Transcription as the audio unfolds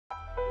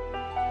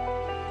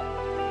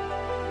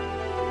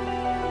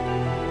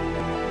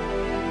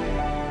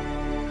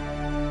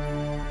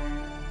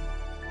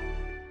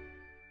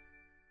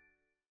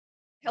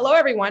Hello,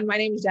 everyone. My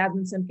name is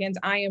Jasmine Simpkins.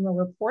 I am a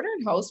reporter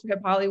and host for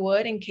Hip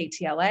Hollywood and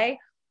KTLA,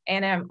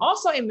 and I'm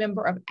also a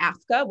member of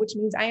AAFCA, which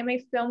means I am a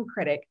film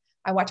critic.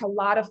 I watch a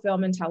lot of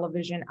film and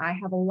television. I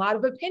have a lot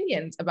of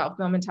opinions about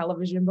film and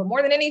television, but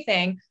more than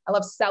anything, I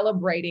love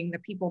celebrating the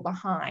people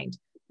behind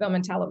film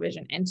and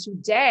television. And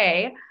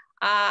today,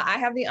 I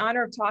have the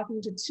honor of talking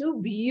to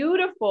two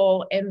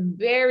beautiful and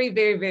very,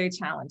 very, very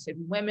talented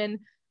women,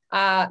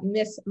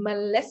 Miss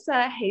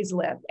Melissa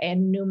Haizlip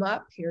and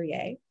NUMA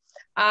PERRIER.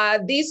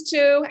 These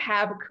two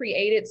have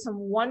created some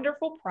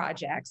wonderful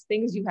projects,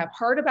 things you have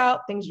heard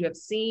about, things you have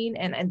seen,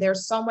 and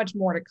there's so much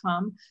more to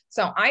come.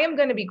 So I am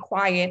going to be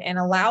quiet and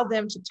allow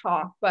them to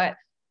talk, but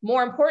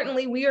more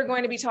importantly, we are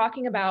going to be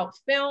talking about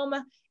film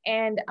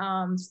and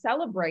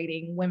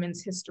celebrating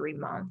Women's History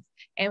Month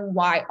and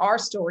why our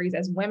stories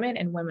as women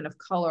and women of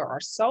color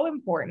are so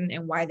important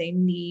and why they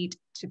need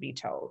to be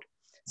told.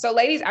 So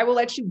ladies, I will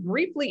let you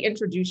briefly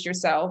introduce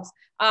yourselves.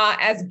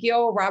 As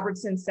Gil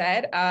Robertson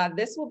said,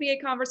 this will be a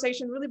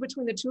conversation really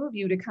between the two of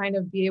you to kind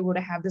of be able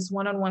to have this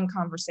one-on-one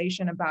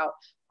conversation about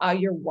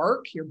your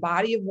work, your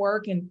body of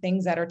work, and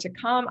things that are to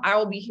come. I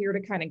will be here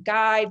to kind of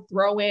guide,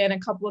 throw in a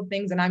couple of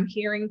things, and I'm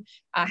hearing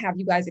have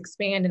you guys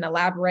expand and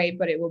elaborate,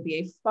 but it will be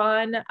a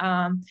fun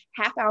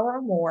half hour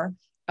or more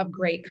of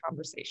great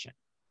conversation.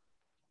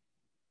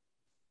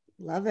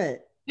 Love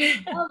it.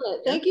 Love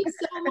it. Thank you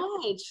so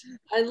much.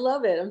 I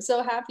love it. I'm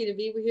so happy to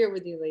be here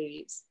with you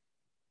ladies.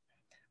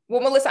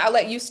 Well, Melissa, I'll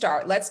let you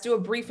start. Let's do a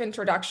brief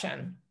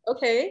introduction.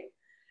 Okay.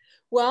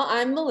 Well,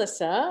 I'm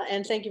Melissa,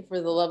 and thank you for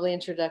the lovely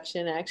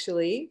introduction,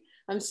 actually.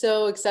 I'm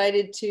so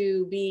excited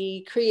to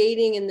be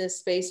creating in this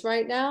space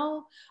right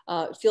now.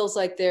 It feels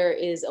like there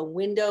is a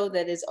window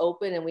that is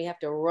open and we have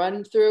to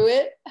run through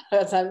it,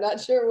 because I'm not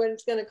sure when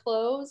it's going to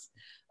close.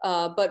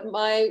 But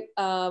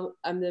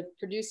I'm the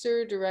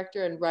producer,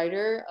 director, and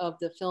writer of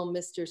the film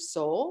Mr.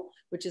 Soul,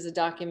 which is a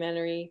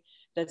documentary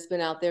that's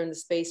been out there in the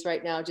space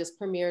right now, just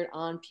premiered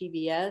on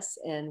PBS,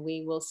 and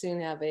we will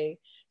soon have a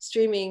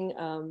streaming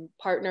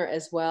partner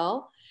as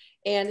well.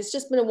 And it's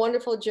just been a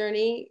wonderful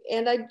journey.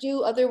 And I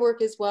do other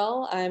work as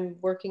well. I'm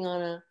working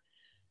on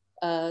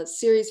a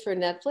series for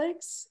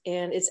Netflix,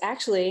 and it's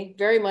actually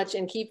very much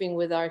in keeping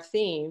with our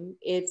theme.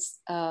 It's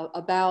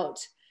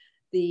about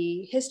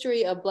the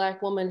history of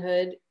Black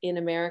womanhood in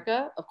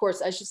America. Of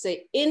course, I should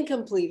say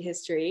incomplete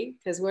history,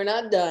 because we're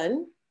not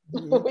done.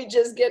 Mm-hmm. We're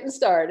just getting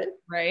started.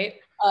 Right.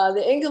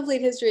 The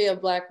incomplete history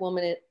of Black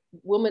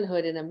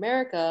womanhood in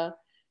America,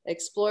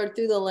 explored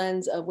through the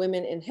lens of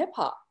women in hip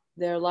hop,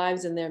 their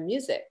lives and their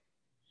music.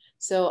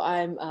 So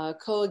I'm a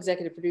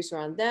co-executive producer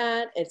on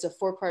that. It's a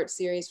 4-part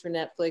series for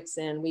Netflix,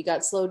 and we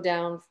got slowed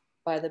down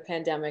by the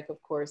pandemic,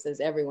 of course, as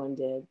everyone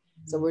did.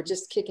 Mm-hmm. So we're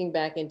just kicking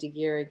back into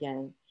gear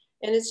again.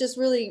 And it's just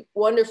really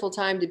wonderful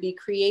time to be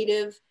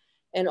creative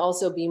and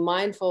also be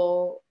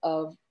mindful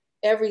of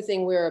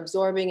everything we're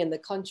absorbing in the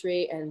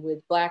country, and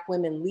with Black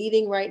women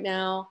leading right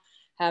now,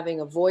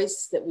 having a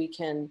voice that we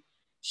can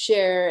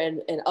share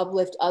and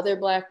uplift other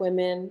Black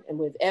women, and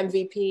with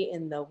MVP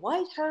in the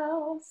White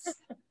House.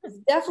 It's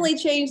definitely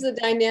changed the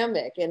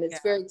dynamic, and it's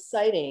very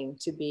exciting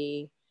to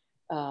be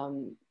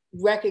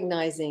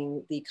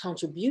recognizing the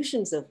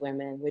contributions of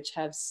women, which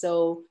have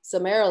so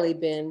summarily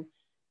been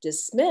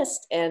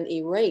dismissed and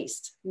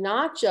erased,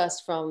 not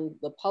just from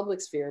the public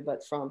sphere,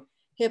 but from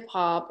hip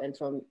hop and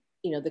from,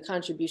 you know, the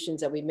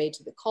contributions that we made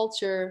to the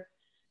culture.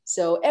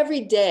 So every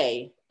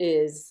day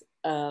is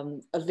a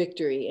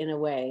victory in a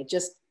way,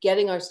 just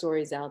getting our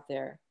stories out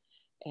there.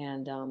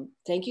 And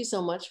thank you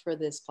so much for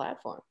this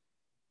platform.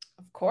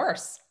 Of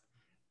course.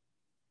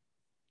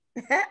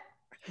 That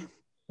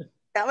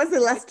was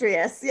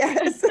illustrious,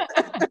 yes.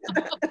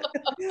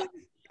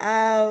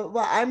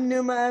 Well, I'm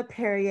NUMA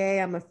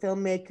PERRIER. I'm a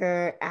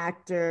filmmaker,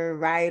 actor,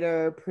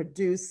 writer,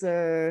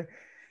 producer.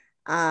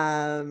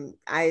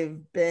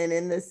 I've been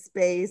in this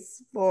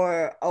space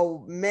for a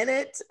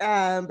minute,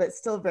 but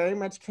still very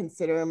much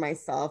consider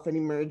myself an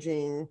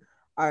emerging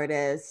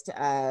artist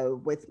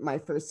with my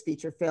first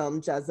feature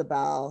film,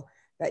 Jezebel,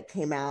 that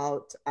came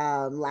out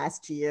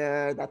last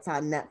year. That's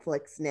on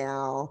Netflix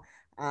now.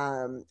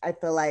 I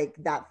feel like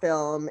that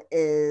film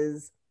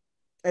is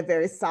a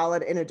very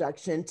solid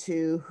introduction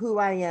to who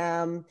I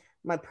am,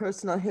 my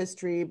personal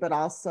history, but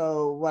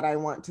also what I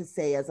want to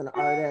say as an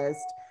artist,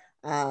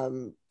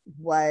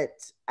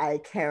 what I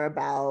care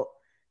about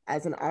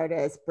as an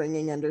artist,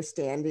 bringing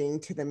understanding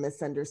to the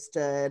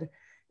misunderstood,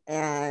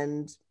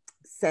 and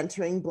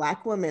centering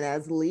Black women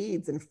as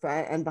leads in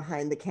front and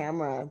behind the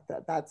camera.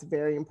 That's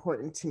very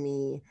important to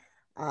me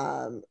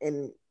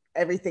in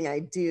everything I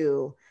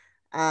do.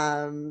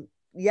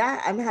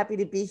 Yeah, I'm happy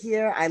to be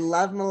here. I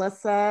love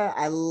Melissa.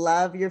 I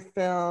love your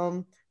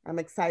film. I'm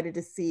excited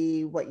to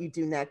see what you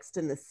do next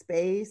in the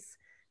space.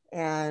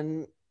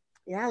 And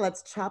yeah,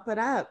 let's chop it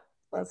up.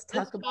 Let's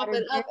talk about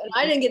it. And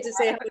I didn't get to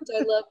say how much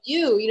I love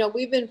you. You know,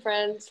 we've been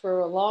friends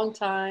for a long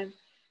time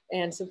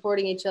and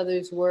supporting each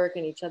other's work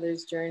and each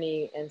other's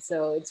journey. And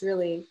so it's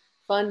really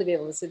fun to be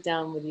able to sit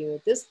down with you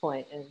at this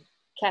point and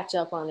catch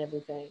up on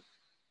everything.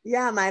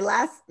 Yeah, my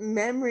last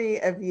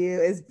memory of you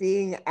is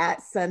being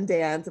at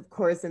Sundance, of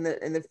course, in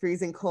the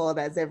freezing cold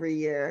as every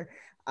year.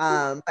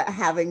 But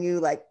having you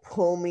like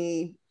pull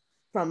me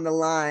from the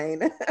line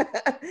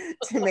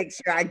to make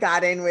sure I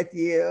got in with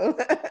you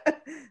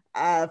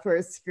for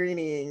a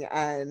screening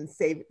and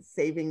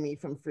saving me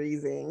from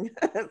freezing.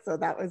 So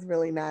that was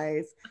really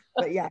nice.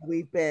 But yeah,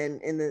 we've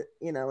been in the,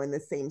 in the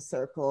same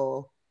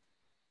circle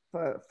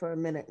for a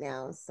minute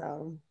now.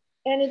 So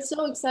And it's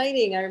so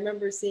exciting. I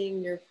remember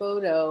seeing your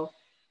photo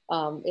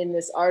in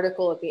this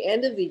article at the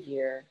end of the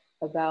year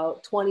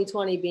about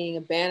 2020 being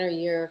a banner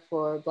year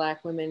for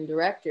Black women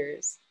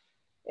directors.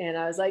 And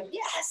I was like,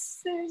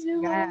 yes, there's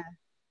NUMA. yeah.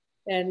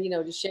 And,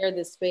 to share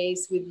this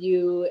space with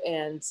you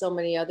and so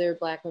many other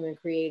Black women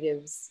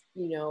creatives,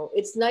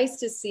 it's nice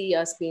to see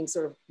us being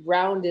sort of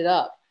rounded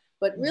up.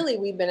 But really,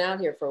 we've been out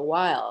here for a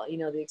while.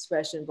 The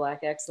expression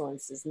Black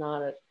excellence is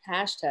not a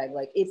hashtag,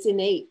 like it's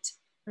innate.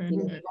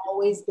 We've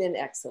always been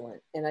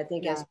excellent. And I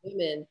think as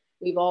women,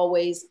 we've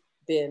always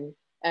been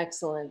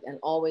excellent and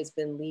always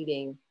been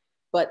leading.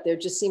 But there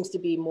just seems to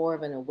be more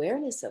of an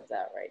awareness of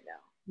that right now.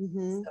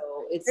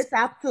 So it's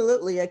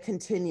absolutely a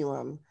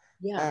continuum.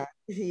 Yeah.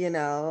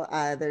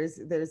 There's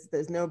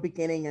no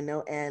beginning and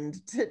no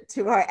end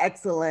to our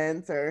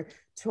excellence or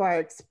to our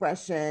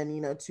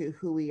expression, to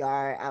who we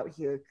are out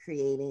here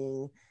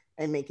creating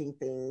and making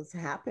things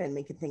happen,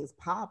 making things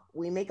pop.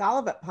 We make all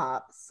of it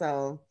pop.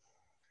 So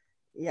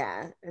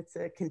yeah, it's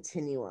a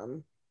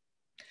continuum.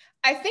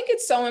 I think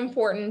it's so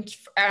important.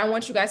 I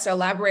want you guys to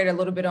elaborate a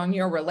little bit on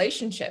your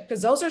relationship,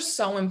 because those are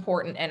so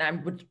important. And I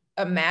would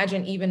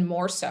imagine even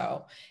more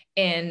so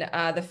in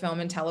the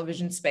film and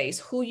television space.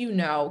 Who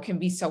can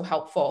be so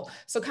helpful.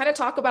 So kind of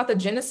talk about the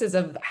genesis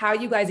of how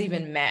you guys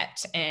even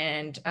met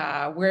and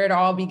where it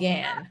all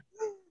began.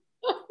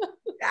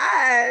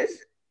 Gosh,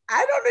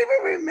 I don't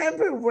even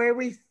remember where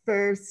we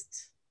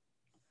first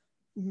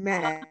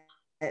met.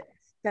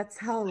 That's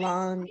how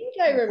long. I think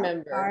I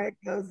remember. How far it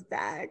goes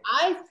back.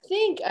 I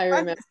think I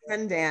remember.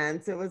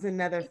 Sundance. It was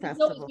another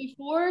festival. It was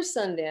before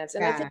Sundance.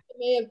 And I think it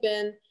may have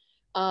been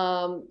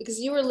because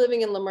you were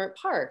living in Leimert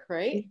Park,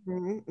 right?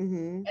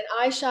 And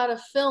I shot a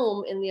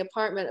film in the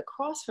apartment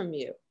across from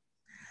you.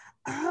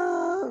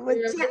 Oh,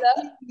 with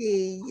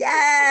Jackie.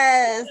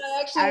 Yes.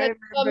 I actually had to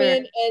come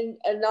in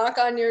and knock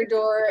on your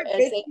door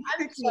and say,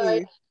 I'm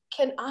sorry,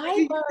 can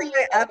I borrow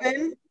your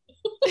oven?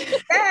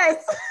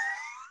 Yes.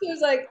 He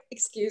was like,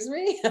 excuse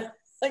me?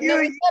 Like,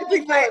 you're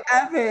using my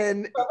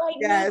oven.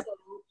 Yes.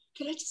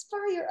 Can I just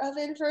borrow your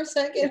oven for a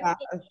second? Yeah.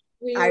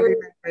 I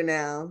remember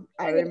now.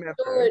 I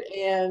remember.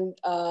 And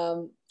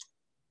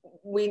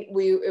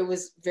it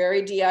was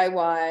very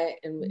DIY,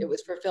 and it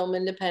was for Film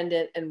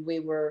Independent, and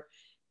we were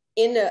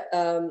in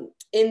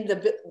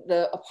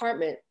the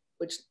apartment,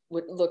 which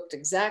looked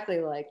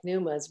exactly like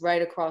NUMA's,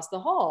 right across the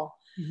hall.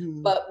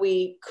 But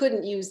we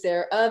couldn't use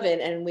their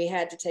oven, and we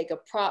had to take a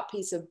prop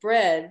piece of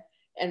bread,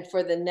 and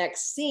for the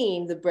next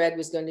scene, the bread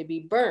was going to be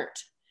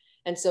burnt.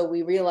 And so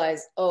we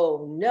realized,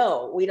 oh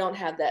no, we don't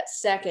have that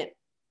second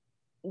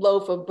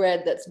loaf of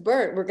bread that's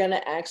burnt. We're going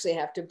to actually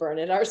have to burn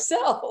it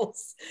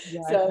ourselves.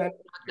 Yeah, so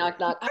knock,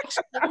 knock.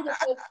 Actually,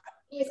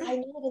 I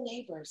know the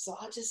neighbors, so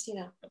I'll just,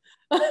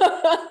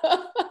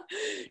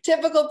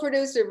 typical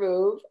producer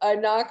move. I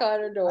knock on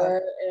her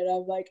door and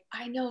I'm like,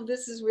 I know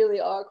this is really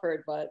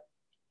awkward, but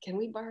can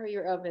we borrow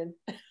your oven?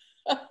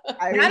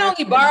 Not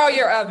only borrow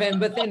your oven,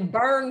 but then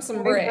burn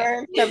some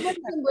bread. Burn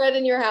some bread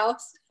in your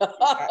house.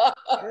 I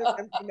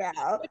remember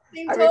now.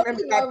 I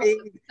remember that being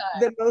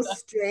the most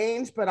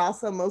strange, but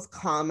also most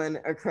common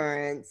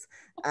occurrence.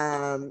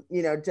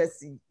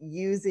 Just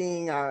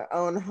using our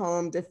own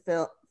home to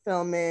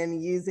film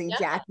in, using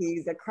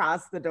Jackie's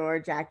across the door,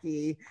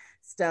 Jackie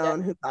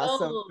Stone, who's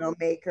also a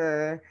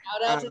filmmaker.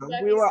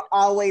 We were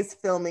always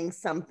filming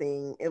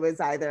something. It was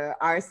either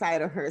our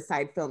side or her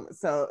side film.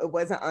 So it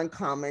wasn't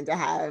uncommon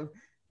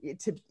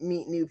to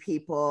meet new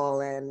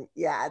people. And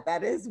yeah,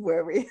 that is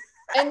where we...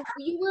 And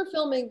you were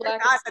filming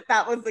Black. I thought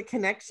that was the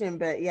connection,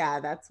 but yeah,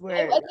 that's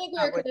where... I think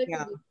we were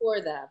connected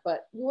before that,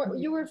 but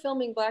you were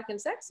filming Black and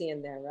Sexy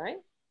in there, right?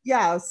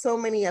 Yeah, so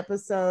many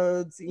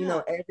episodes,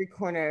 every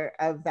corner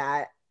of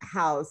that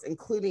house,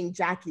 including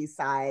Jackie's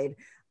side,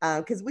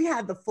 because we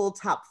had the full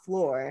top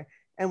floor.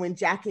 And when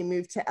Jackie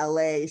moved to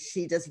LA,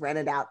 she just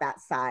rented out that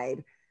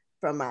side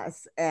from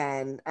us.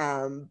 And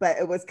but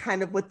it was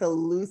kind of with the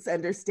loose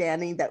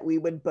understanding that we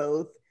would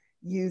both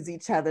use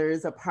each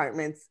other's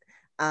apartments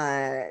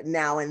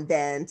now and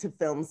then to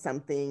film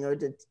something or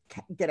to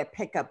get a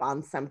pickup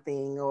on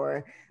something,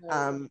 or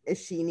if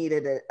she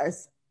needed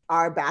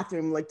our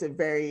bathroom looked a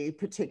very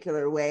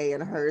particular way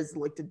and hers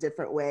looked a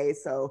different way.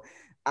 So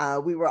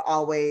we were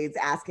always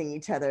asking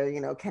each other,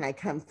 can I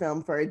come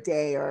film for a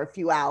day or a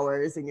few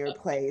hours in your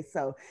place?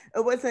 So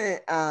it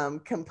wasn't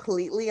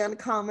completely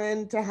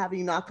uncommon to have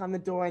you knock on the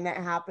door and that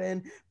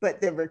happen, but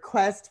the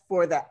request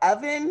for the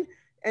oven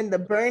and the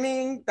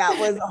burning, that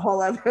was a whole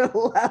other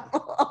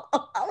level.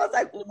 I was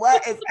like,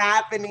 what is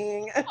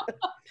happening? But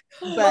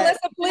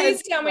Melissa,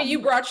 please tell me you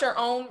brought your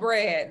own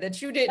bread,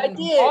 that you didn't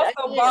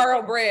also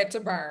borrow bread to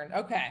burn.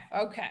 Okay.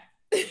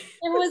 It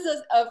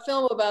was a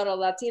film about a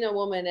Latina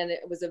woman, and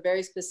it was a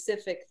very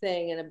specific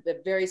thing and a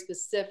very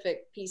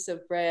specific piece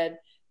of bread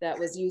that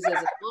was used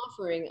as an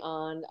offering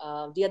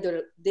on Dia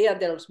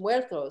de los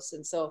Muertos.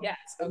 And so Yes.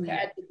 it Okay.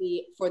 had to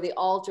be for the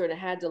altar, and it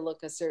had to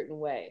look a certain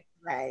way.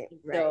 Right.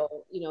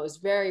 So, it's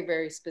very,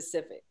 very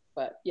specific.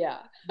 But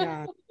yeah.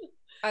 Yeah.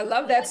 I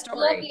love that I love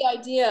story. the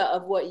idea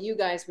of what you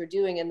guys were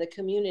doing and the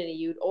community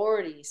you'd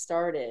already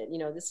started.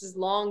 This is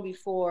long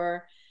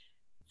before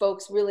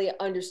folks really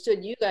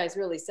understood. You guys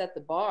really set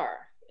the bar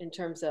in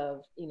terms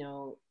of,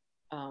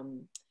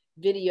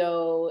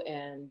 video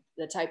and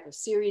the type of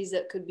series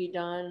that could be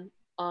done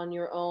on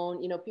your own.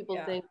 People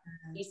think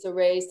Issa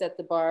Rae set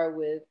the bar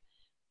with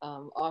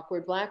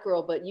Awkward Black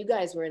Girl, but you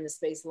guys were in the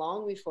space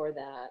long before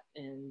that.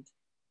 And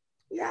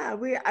yeah,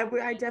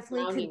 I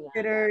definitely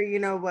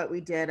consider, what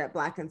we did at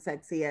Black and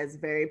Sexy as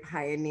very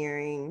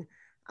pioneering.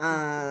 We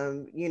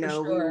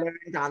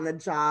learned on the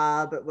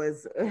job. It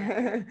was,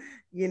 the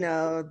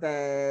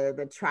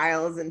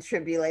trials and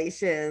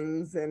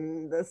tribulations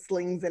and the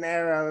slings and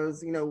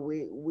arrows,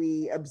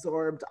 we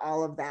absorbed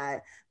all of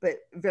that. But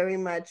very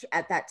much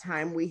at that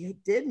time, we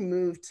did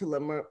move to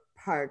Leimert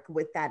Park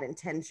with that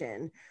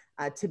intention,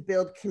 to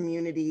build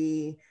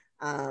community,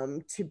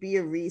 to be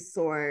a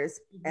resource,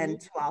 and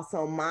to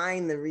also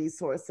mine the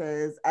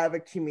resources of a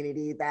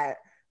community that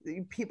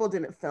people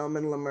didn't film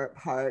in Leimert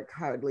Park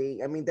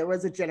hardly. I mean, there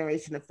was a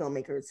generation of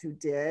filmmakers who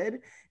did,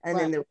 and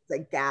then there was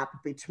a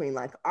gap between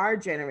like our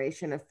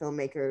generation of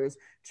filmmakers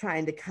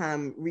trying to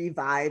come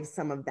revive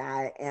some of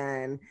that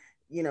and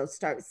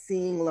start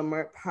seeing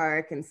Leimert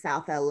Park and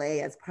South LA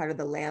as part of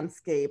the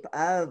landscape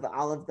of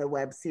all of the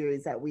web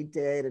series that we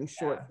did and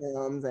short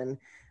films. And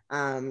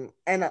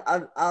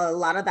a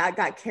lot of that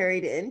got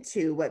carried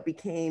into what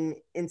became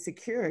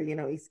Insecure,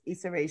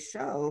 Issa Rae's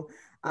show,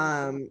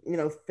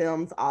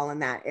 films all in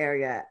that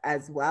area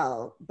as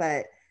well.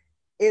 But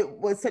it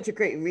was such a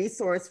great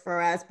resource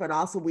for us, but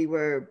also we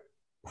were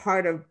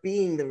part of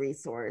being the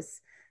resource,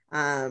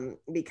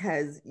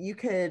 because you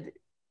could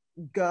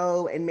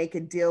go and make a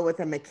deal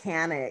with a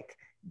mechanic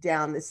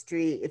down the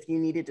street if you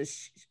needed to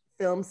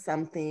film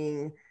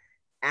something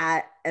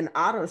at an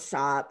auto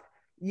shop.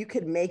 You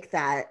could make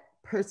that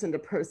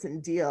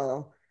person-to-person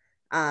deal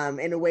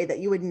in a way that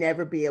you would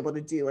never be able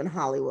to do in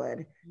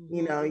Hollywood.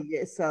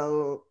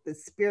 So the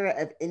spirit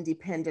of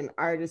independent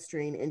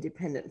artistry and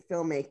independent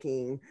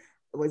filmmaking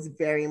was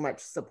very much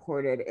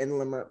supported in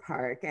Leimert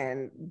Park.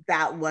 And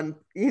that one,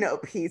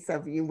 piece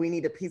of we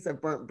need a piece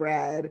of burnt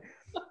bread.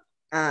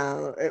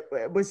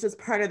 It was just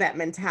part of that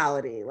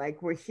mentality.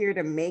 Like, we're here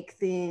to make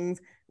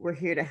things, we're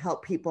here to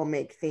help people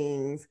make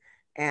things,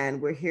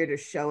 and we're here to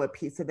show a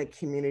piece of the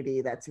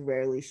community that's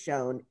rarely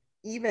shown,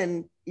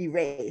 even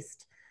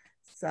erased.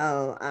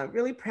 So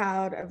really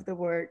proud of the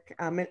work.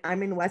 I'm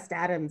in West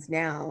Adams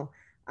now,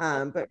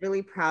 but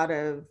really proud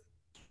of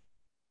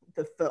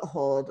the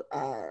foothold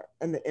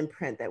and the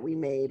imprint that we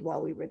made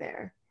while we were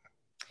there.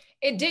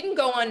 It didn't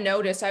go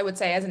unnoticed, I would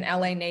say, as an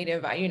LA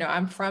native.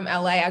 I'm from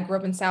LA. I grew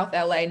up in South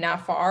LA,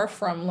 not far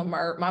from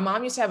Leimert. My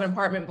mom used to have an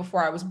apartment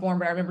before I was born,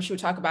 but I remember she would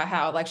talk about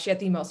how like she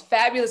had the most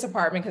fabulous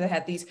apartment because it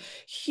had these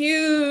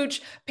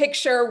huge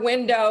picture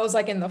windows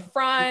like in the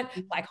front,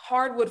 like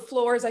hardwood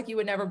floors like you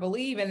would never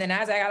believe. And then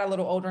as I got a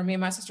little older, me and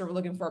my sister were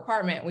looking for an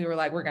apartment. We were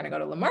like, we're going to go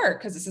to Leimert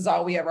because this is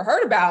all we ever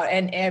heard about.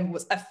 And it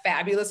was a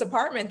fabulous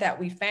apartment that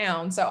we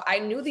found. So I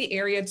knew the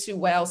area too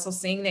well. So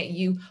seeing that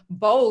you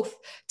both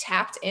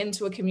tapped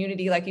into a community,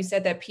 like you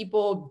said, that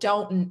people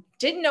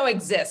didn't know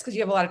exists, because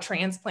you have a lot of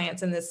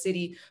transplants in this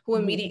city who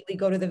immediately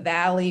go to the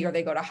Valley or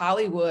they go to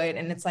Hollywood,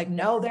 and it's like,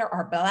 no, there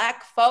are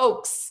Black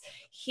folks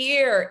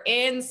here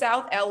in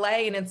South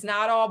LA, and it's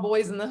not all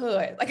boys in the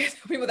hood. Like I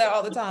tell people that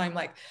all the time.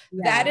 Like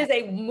that is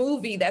a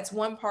movie. That's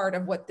one part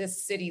of what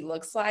this city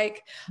looks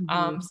like.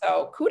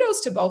 So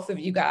kudos to both of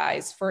you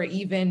guys for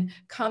even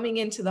coming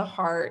into the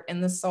heart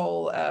and the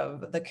soul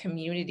of the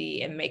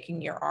community and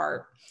making your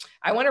art.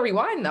 I want to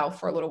rewind though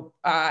for a little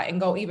and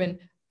go even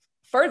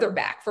further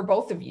back for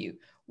both of you.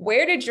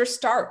 Where did your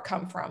start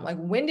come from? Like,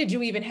 when did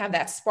you even have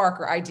that spark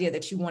or idea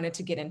that you wanted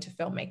to get into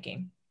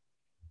filmmaking?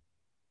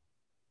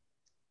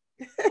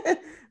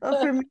 Well,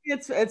 for me,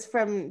 it's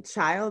from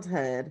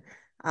childhood.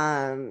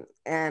 And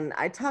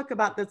I talk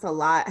about this a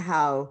lot,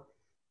 how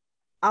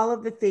all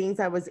of the things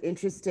I was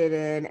interested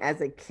in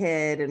as a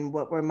kid and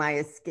what were my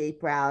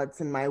escape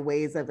routes and my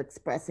ways of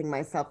expressing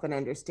myself and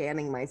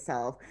understanding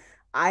myself,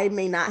 I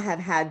may not have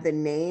had the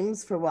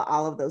names for what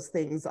all of those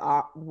things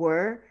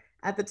were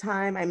at the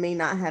time. I may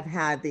not have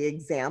had the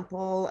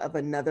example of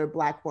another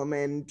Black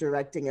woman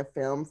directing a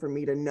film for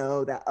me to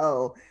know that,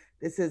 oh,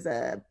 this is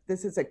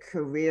a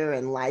career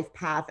and life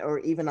path or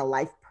even a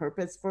life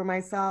purpose for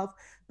myself.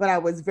 But I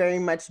was very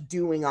much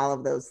doing all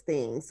of those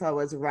things. So I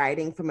was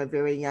writing from a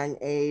very young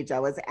age. I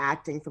was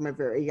acting from a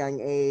very young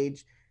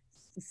age.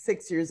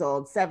 6 years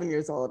old, 7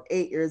 years old,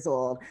 8 years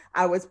old.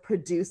 I was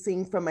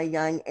producing from a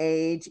young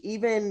age.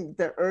 Even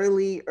the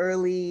early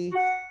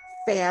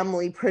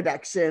family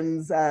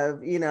productions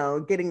of, you know,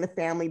 getting the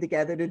family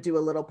together to do a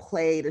little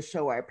play to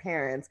show our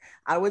parents.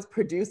 I was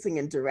producing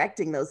and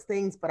directing those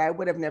things, but I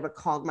would have never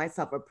called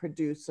myself a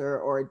producer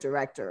or a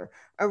director.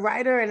 A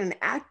writer and an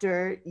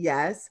actor,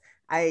 yes,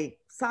 I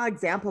saw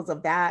examples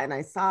of that and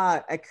I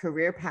saw a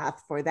career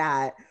path for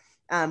that.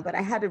 But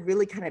I had to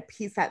really kind of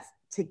piece that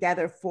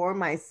together for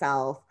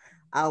myself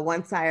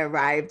once I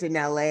arrived in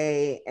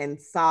LA and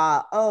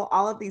saw, oh,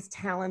 all of these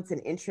talents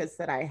and interests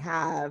that I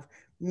have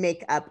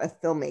make up a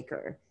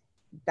filmmaker.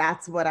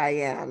 That's what I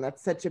am.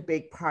 That's such a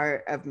big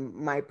part of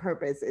my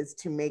purpose, is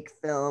to make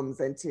films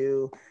and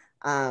to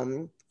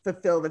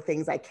fulfill the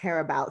things I care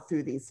about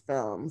through these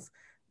films.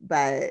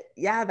 But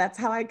yeah, that's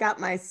how I got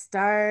my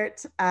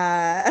start.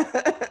 I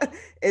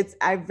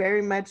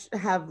very much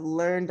have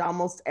learned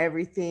almost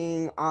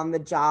everything on the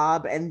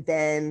job, and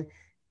then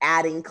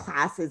adding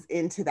classes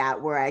into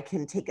that where I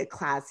can take a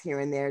class here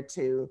and there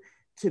to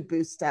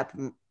boost up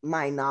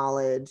my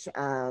knowledge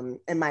and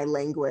my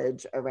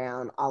language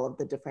around all of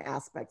the different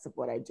aspects of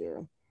what I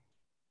do.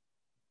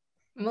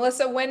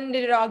 Melissa, when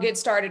did it all get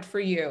started for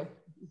you?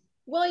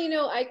 Well, you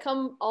know, I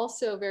come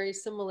also very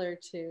similar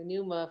to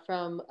NUMA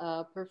from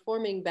a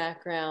performing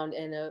background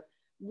and a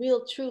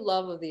real true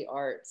love of the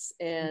arts,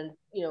 and,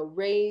 you know,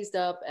 raised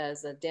up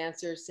as a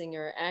dancer,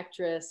 singer,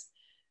 actress,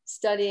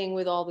 studying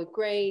with all the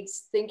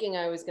greats, thinking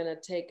I was going to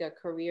take a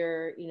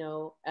career, you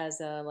know, as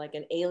a like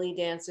an Ailey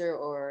dancer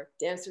or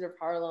Dancer of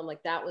Harlem.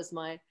 Like that was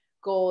my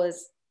goal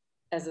as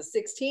a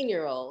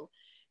 16-year-old.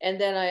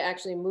 And then I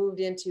actually moved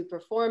into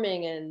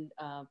performing and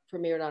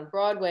premiered on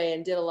Broadway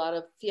and did a lot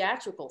of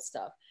theatrical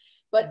stuff.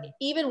 But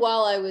even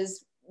while I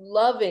was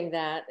loving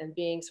that and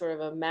being sort of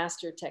a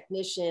master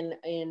technician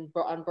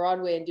on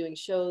Broadway and doing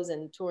shows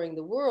and touring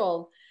the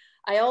world,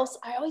 I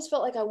always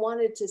felt like I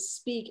wanted to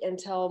speak and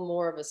tell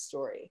more of a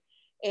story.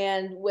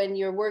 And when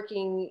you're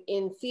working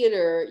in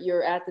theater,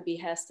 you're at the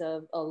behest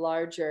of a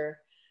larger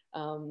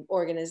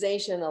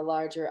organization, a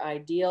larger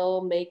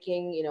ideal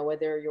making, you know,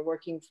 whether you're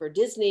working for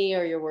Disney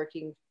or you're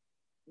working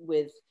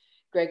with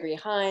Gregory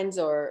Hines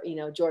or, you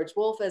know, George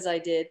Wolfe, as I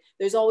did,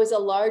 there's always a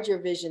larger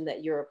vision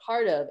that you're a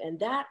part of. And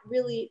that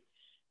really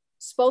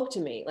spoke to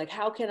me. Like,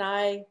 how can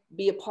I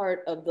be a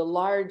part of the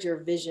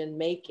larger vision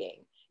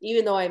making,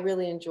 even though I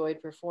really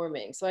enjoyed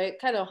performing? So I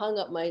kind of hung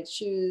up my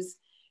shoes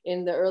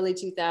in the early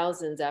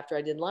 2000s after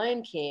I did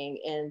Lion King.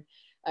 And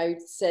I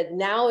said,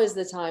 now is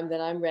the time that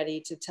I'm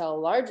ready to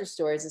tell larger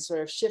stories and sort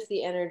of shift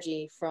the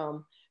energy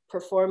from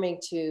performing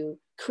to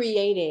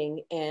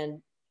creating and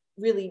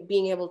really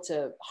being able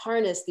to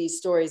harness these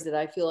stories that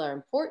I feel are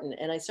important.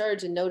 And I started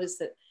to notice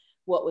that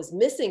what was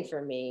missing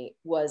for me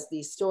was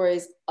these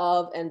stories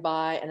of and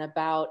by and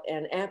about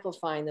and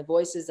amplifying the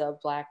voices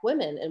of Black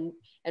women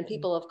and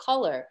people of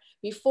color.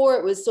 Before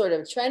it was sort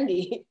of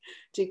trendy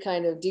to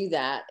kind of do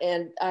that.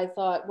 And I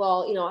thought,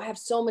 well, you know, I have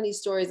so many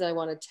stories I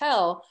want to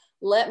tell.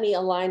 Let me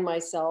align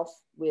myself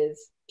with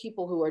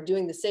people who are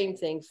doing the same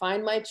thing,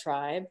 find my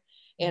tribe.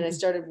 And I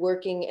started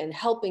working and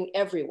helping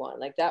everyone.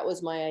 Like that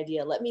was my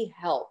idea. Let me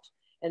help.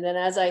 And then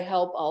as I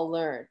help, I'll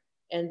learn.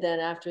 And then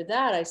after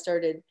that, I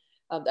started,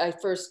 I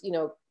first, you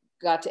know,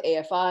 got to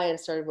AFI and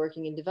started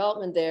working in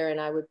development there.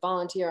 And I would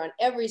volunteer on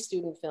every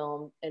student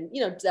film. And,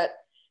 you know, that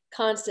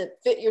constant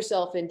fit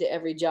yourself into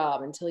every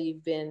job until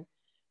you've been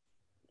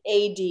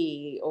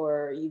AD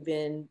or you've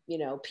been, you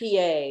know,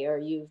 PA or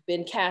you've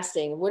been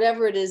casting,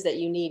 whatever it is that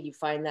you need, you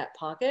find that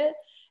pocket.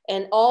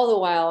 And all the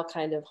while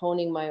kind of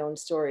honing my own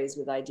stories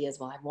with ideas.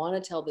 Well, I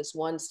want to tell this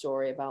one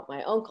story about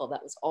my uncle.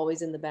 That was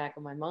always in the back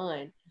of my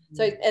mind.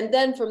 So, and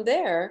then from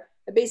there,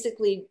 I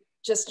basically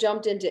just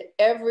jumped into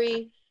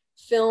every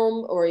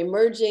film or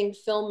emerging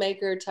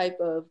filmmaker type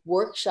of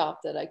workshop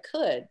that I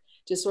could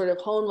to sort of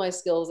hone my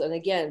skills and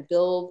again,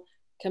 build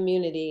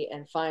community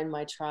and find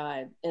my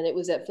tribe. And it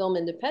was at Film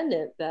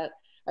Independent that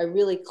I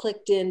really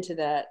clicked into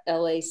that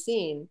LA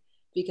scene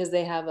because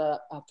they have a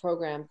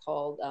program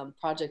called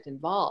Project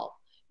Involve,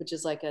 which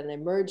is like an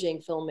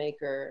emerging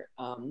filmmaker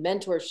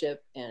mentorship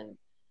and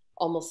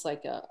almost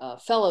like a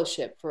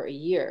fellowship for a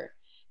year.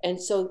 And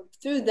so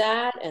through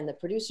that and the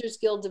Producers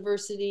Guild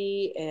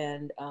diversity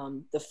and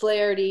the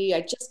Flaherty,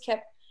 I just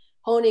kept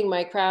honing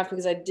my craft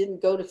because I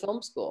didn't go to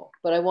film school,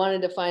 but I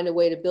wanted to find a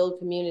way to build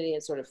community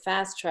and sort of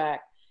fast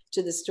track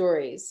to the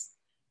stories.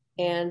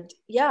 And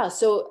yeah,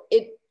 so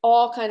it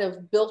all kind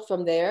of built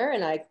from there.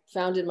 And I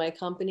founded my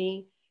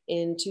company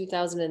in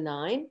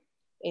 2009.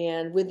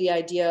 And with the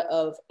idea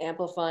of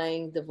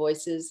amplifying the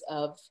voices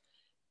of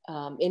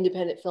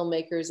independent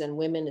filmmakers and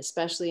women,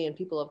 especially, and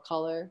people of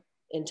color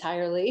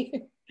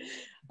entirely,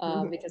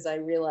 because I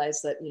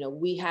realized that, you know,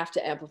 we have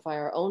to amplify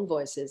our own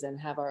voices and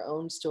have our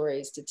own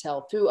stories to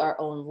tell through our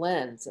own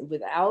lens and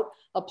without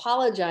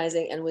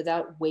apologizing and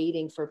without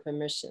waiting for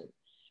permission,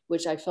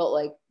 which I felt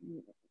like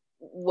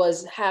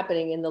was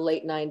happening in the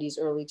late 90s,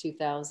 early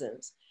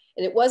 2000s.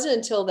 And it wasn't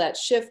until that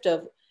shift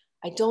of,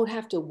 I don't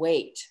have to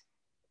wait.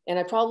 And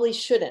I probably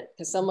shouldn't,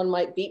 because someone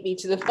might beat me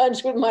to the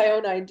punch with my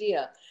own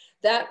idea.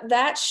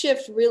 That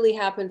shift really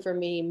happened for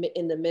me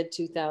in the mid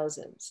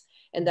 2000s.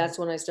 And that's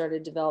when I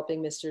started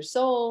developing Mr.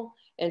 Soul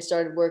and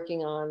started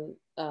working on,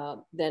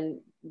 then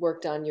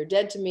worked on You're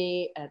Dead to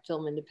Me at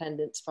Film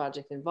Independence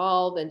Project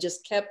Involved, and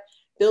just kept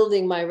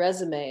building my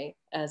resume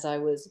as I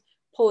was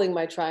pulling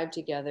my tribe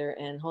together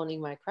and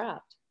honing my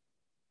craft.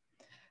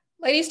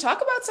 Ladies, talk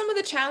about some of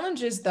the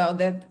challenges, though,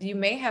 that you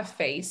may have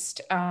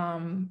faced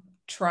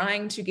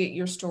trying to get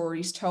your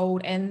stories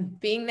told. And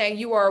being that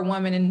you are a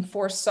woman, and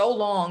for so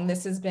long,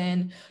 this has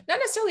been not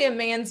necessarily a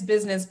man's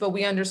business, but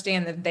we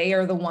understand that they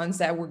are the ones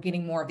that were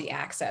getting more of the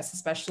access,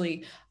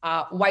 especially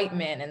white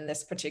men in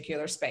this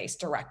particular space,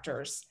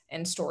 directors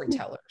and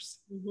storytellers.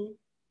 Mm-hmm.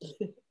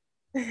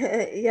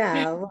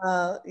 Yeah,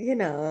 well,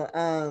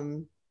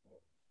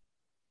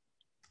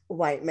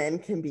 white men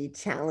can be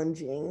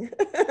challenging.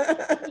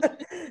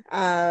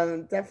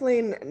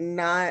 Definitely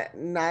not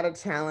a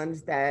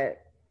challenge that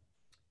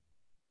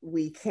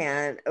we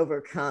can't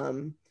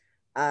overcome.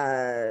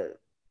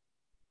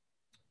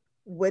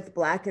 With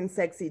Black and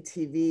Sexy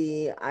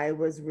TV, I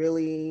was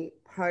really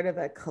part of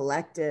a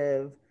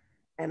collective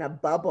and a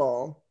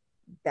bubble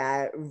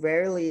that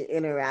rarely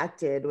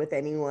interacted with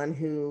anyone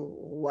who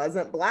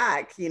wasn't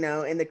Black,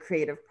 in the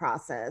creative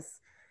process.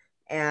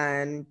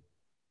 And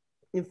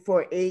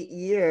for 8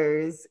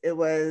 years, it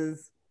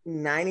was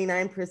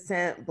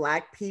 99%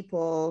 Black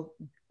people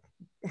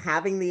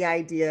having the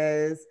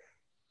ideas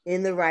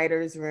in the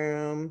writer's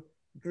room,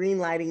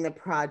 greenlighting the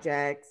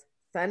projects,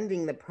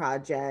 funding the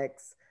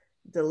projects,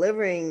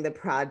 delivering the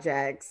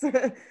projects.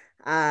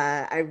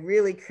 I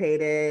really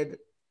created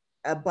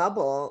a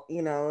bubble,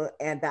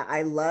 and that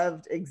I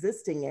loved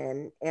existing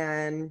in.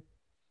 And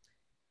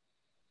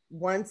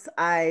once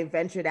I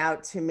ventured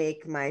out to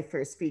make my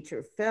first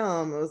feature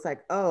film, it was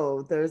like,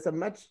 oh, there's a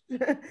much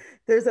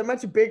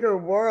bigger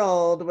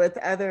world with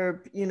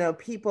other,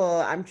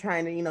 people. I'm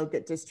trying to,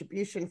 get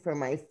distribution for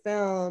my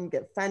film,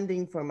 get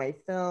funding for my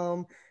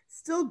film,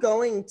 still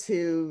going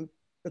to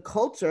the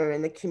culture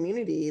and the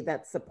community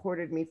that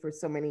supported me for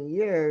so many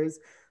years,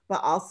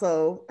 but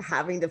also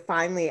having to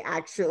finally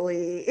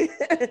actually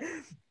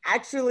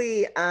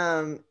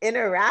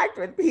interact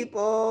with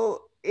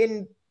people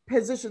in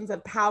positions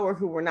of power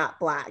who were not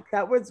Black.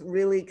 That was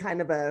really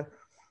kind of a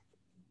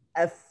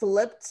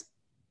flipped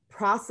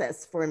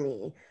process for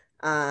me,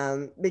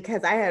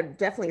 because I had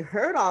definitely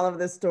heard all of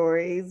the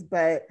stories,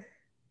 but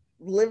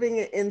living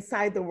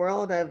inside the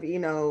world of,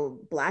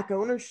 Black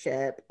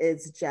ownership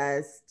is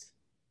just,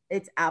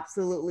 it's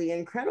absolutely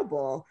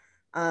incredible.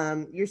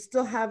 You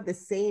still have the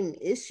same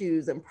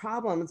issues and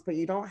problems, but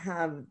you don't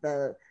have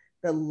the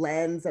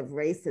lens of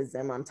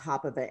racism on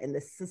top of it and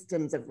the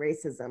systems of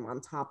racism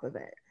on top of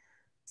it.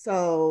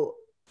 So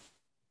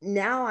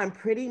now I'm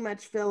pretty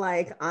much feel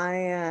like I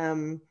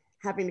am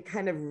having to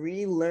kind of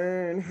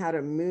relearn how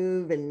to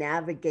move and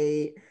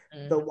navigate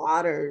the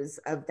waters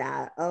of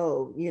that.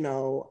 Oh,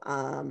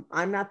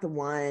 I'm not the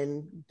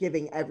one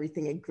giving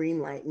everything a green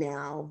light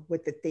now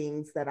with the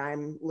things that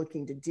I'm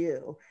looking to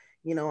do.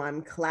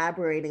 I'm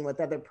collaborating with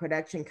other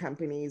production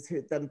companies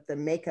who the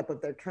makeup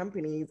of their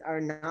companies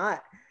are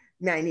not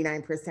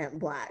 99%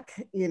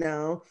 Black.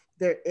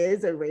 There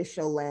is a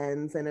racial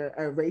lens and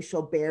a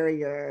racial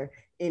barrier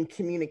in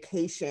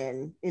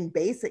communication, in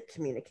basic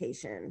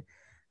communication.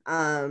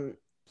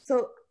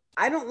 So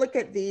I don't look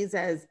at these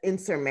as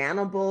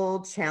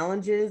insurmountable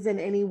challenges in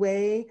any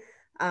way,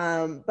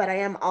 but I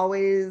am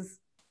always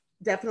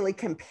definitely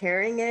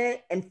comparing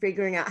it and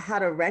figuring out how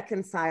to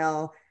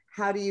reconcile,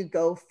 how do you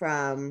go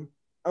from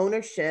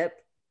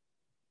ownership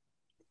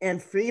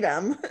and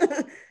freedom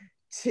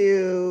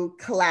to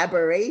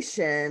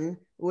collaboration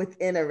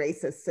within a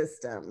racist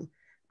system,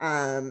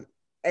 and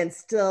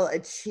still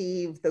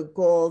achieve the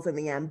goals and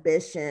the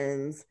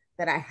ambitions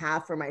that I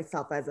have for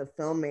myself as a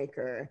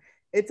filmmaker.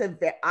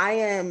 I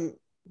am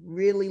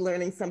really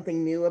learning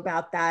something new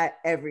about that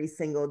every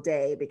single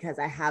day, because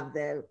I have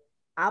the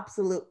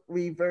absolute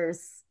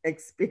reverse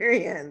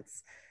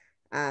experience.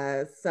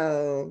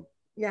 So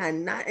yeah,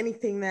 not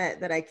anything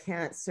that I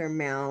can't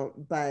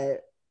surmount,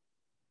 but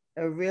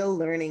a real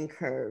learning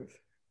curve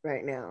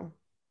right now.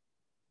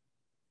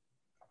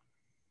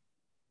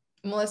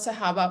 Melissa,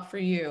 how about for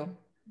you?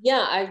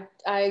 Yeah,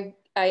 I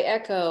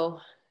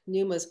echo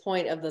NUMA's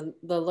point of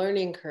the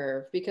learning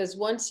curve, because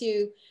once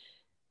you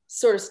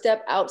sort of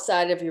step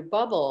outside of your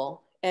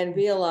bubble and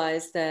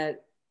realize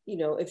that,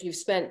 if you've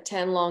spent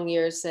 10 long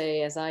years,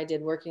 say, as I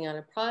did, working on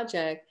a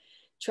project,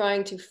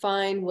 trying to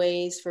find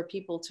ways for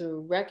people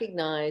to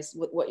recognize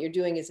what you're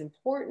doing is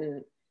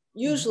important,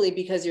 usually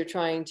because you're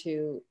trying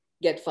to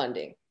get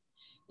funding,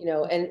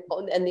 and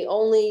the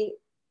only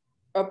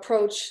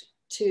approach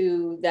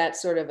to that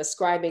sort of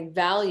ascribing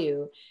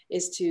value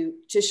is to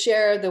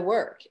share the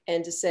work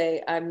and to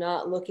say, I'm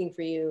not looking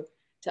for you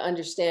to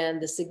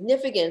understand the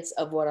significance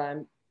of what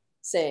I'm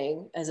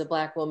saying as a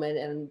Black woman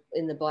and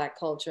in the Black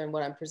culture and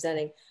what I'm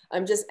presenting.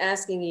 I'm just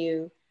asking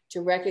you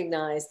to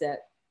recognize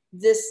that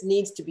this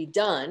needs to be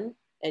done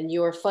and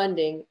your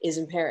funding is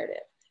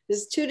imperative.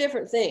 There's two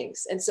different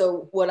things. And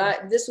so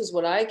this was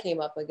what I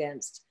came up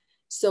against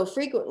so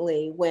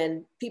frequently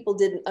when people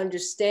didn't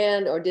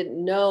understand or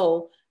didn't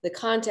know the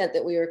content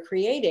that we were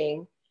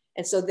creating.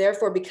 And so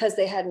therefore, because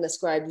they hadn't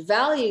ascribed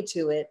value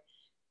to it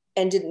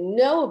and didn't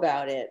know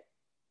about it,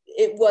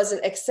 it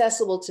wasn't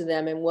accessible to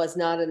them and was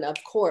not an of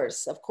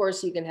course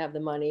you can have the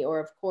money, or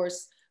of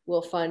course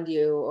we'll fund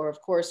you, or of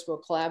course we'll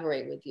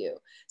collaborate with you.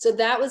 So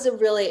that was a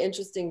really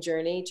interesting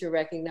journey to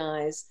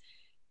recognize,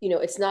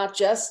 it's not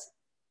just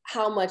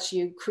how much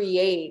you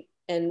create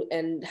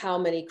and how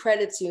many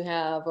credits you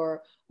have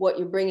or what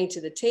you're bringing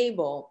to the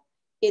table.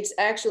 It's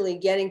actually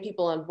getting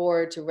people on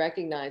board to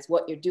recognize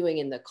what you're doing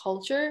in the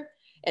culture.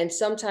 And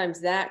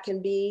sometimes that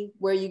can be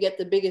where you get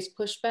the biggest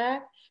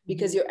pushback,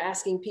 because you're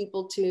asking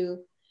people to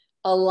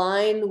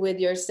align with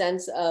your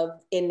sense of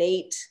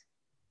innate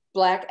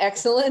Black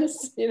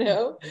excellence,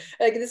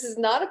 like this is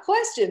not a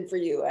question for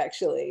you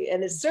actually.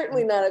 And it's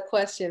certainly not a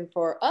question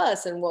for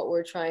us and what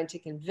we're trying to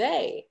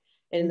convey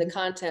in the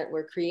content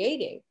we're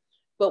creating.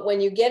 But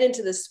when you get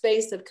into the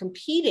space of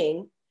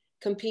competing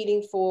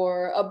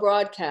for a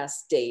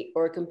broadcast date,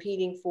 or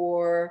competing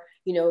for,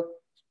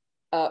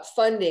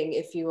 funding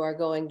if you are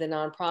going the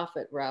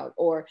nonprofit route,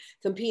 or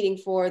competing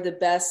for the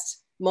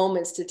best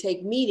moments to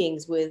take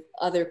meetings with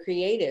other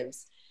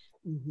creatives,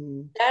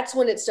 that's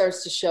when it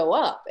starts to show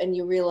up and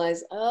you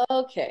realize,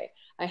 okay,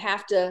 I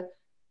have to,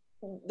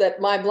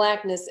 that my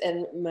Blackness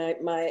and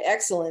my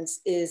excellence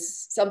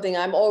is something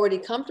I'm already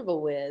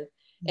comfortable with.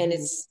 And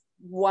it's,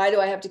 why do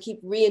I have to keep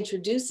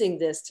reintroducing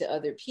this to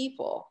other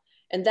people?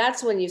 And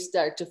that's when you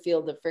start to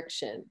feel the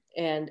friction.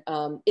 And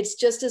it's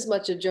just as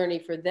much a journey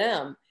for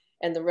them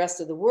and the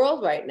rest of the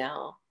world right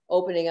now,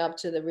 opening up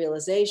to the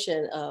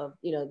realization of,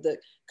 the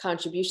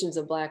contributions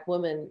of Black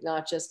women,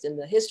 not just in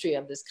the history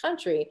of this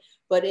country,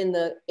 but in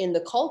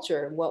the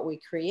culture. What we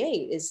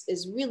create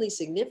is really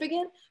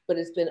significant, but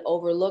it's been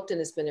overlooked and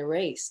it's been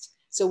erased.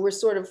 So we're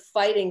sort of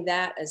fighting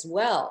that as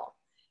well.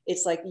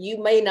 It's like,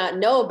 you may not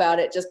know about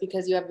it just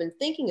because you have been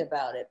thinking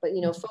about it, but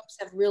folks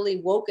have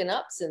really woken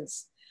up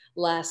since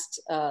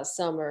last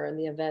summer and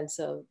the events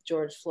of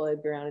George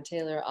Floyd, Breonna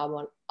Taylor,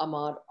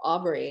 Ahmaud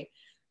Arbery.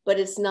 But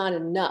it's not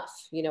enough,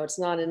 it's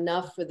not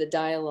enough for the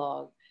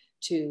dialogue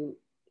to,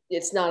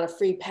 it's not a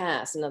free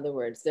pass. In other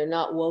words, they're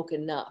not woke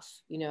enough,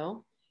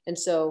 And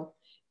so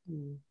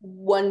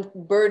one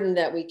burden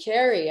that we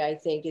carry, I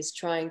think, is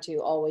trying to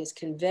always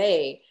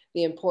convey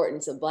the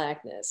importance of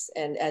Blackness.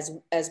 And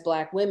as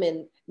Black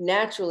women,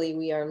 naturally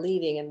we are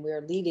leading, and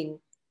we're leading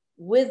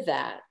with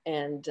that.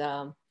 And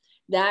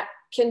that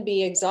can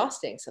be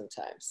exhausting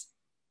sometimes.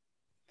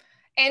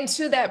 And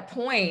to that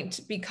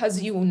point,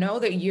 because you know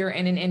that you're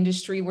in an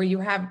industry where you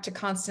have to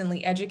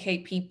constantly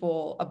educate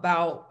people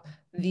about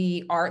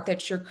the art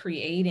that you're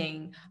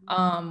creating,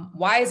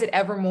 why is it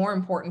ever more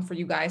important for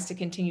you guys to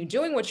continue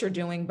doing what you're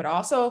doing, but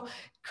also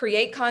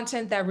create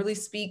content that really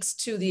speaks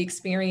to the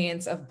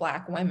experience of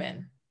Black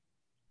women?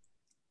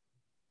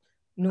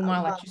 Numa,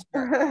 I'll let you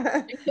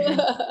start.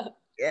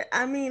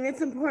 I mean,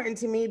 it's important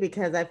to me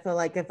because I feel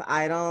like if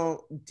I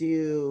don't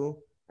do,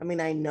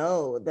 I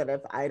know that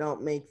if I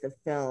don't make the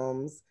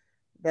films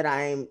that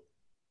I'm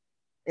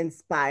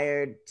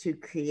inspired to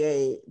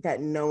create,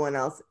 that no one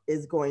else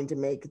is going to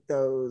make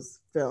those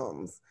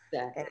films.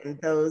 Exactly.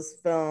 And those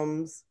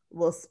films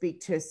will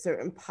speak to a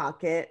certain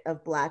pocket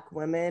of Black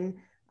women,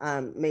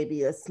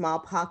 maybe a small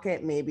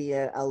pocket, maybe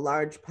a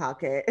large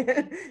pocket,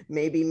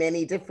 maybe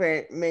many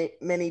different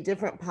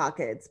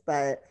pockets,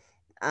 but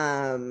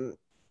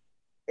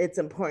it's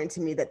important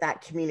to me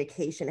that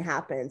communication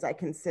happens. I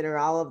consider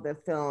all of the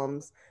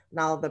films and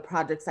all of the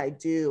projects I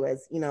do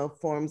as,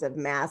 forms of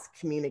mass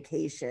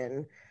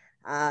communication,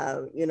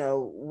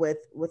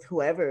 with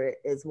whoever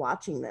is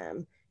watching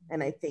them.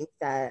 And I think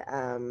that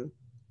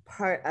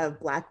part of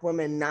Black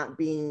women not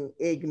being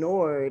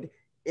ignored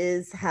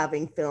is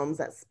having films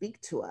that speak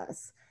to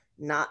us.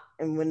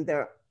 And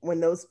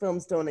when those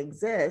films don't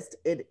exist,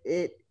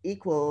 it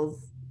equals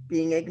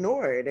being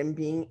ignored and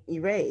being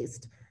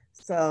erased.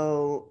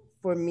 So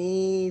for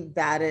me,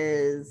 I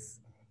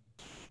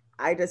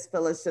just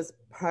feel it's just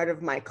part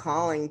of my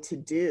calling to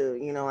do.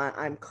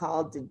 I'm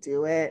called to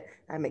do it.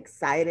 I'm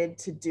excited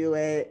to do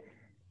it.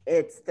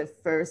 It's the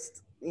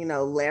first,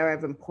 layer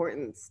of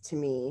importance to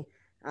me.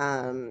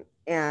 And,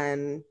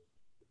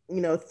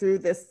 through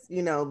this,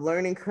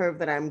 learning curve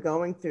that I'm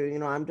going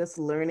through, I'm just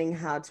learning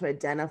how to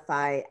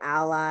identify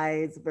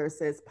allies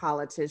versus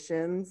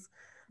politicians.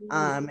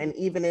 And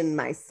even in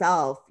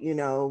myself,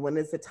 when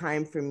is the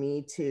time for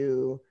me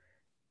to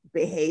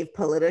behave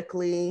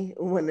politically,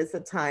 when is the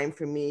time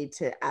for me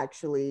to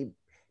actually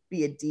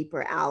be a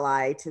deeper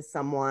ally to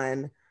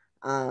someone,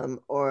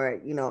 or,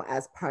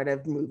 as part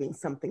of moving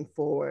something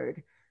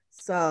forward.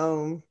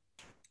 So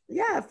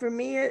yeah, for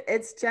me,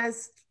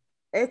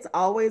 it's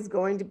always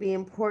going to be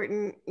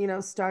important,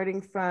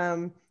 starting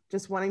from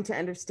just wanting to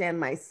understand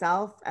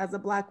myself as a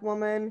Black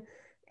woman,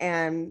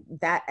 and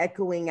that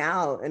echoing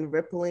out and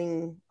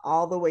rippling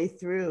all the way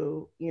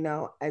through,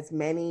 as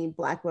many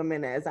Black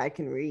women as I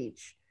can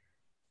reach.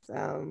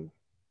 So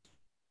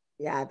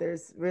Yeah,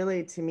 there's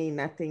really, to me,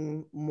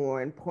 nothing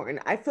more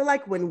important. I feel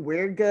like when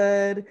we're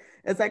good,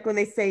 it's like when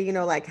they say, you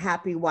know, like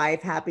happy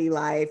wife, happy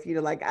life, you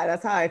know, like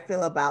that's how I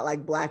feel about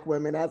like Black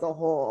women as a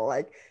whole.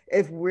 Like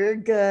if we're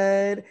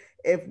good,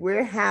 if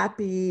we're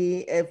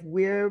happy, if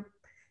we're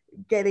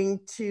getting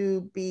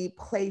to be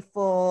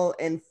playful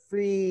and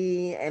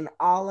free and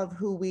all of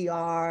who we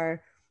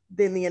are,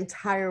 then the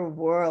entire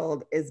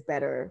world is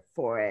better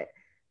for it.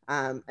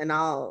 And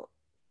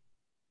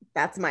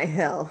that's my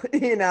hill,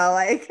 you know,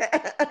 like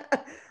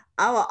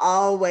I will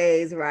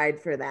always ride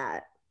for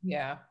that.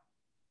 Yeah.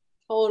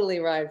 Totally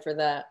ride for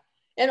that.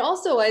 And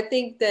also, I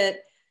think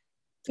that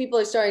people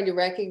are starting to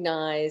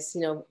recognize, you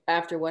know,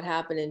 after what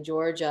happened in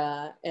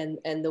Georgia and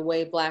the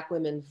way Black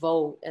women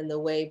vote and the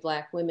way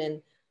Black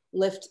women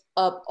lift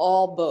up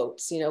all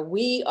boats. You know,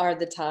 we are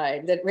the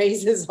tide that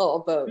raises all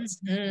boats.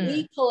 Mm-hmm.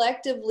 We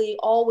collectively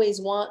always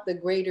want the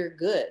greater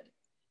good,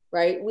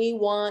 right? We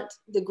want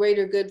the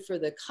greater good for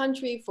the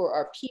country, for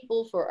our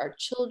people, for our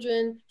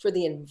children, for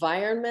the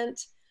environment.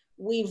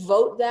 We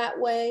vote that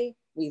way.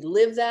 We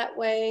live that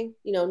way,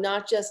 you know,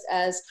 not just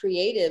as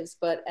creatives,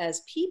 but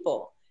as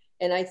people.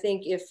 And I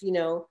think if, you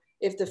know,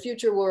 if the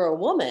future were a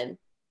woman,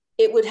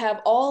 it would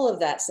have all of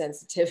that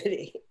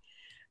sensitivity.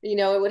 You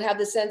know, it would have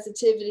the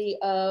sensitivity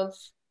of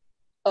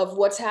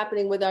what's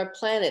happening with our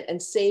planet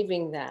and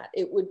saving that.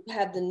 It would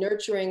have the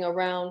nurturing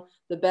around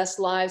the best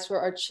lives for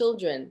our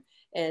children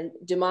and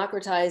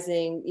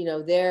democratizing, you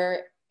know,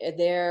 their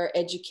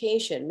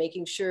education,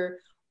 making sure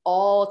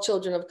all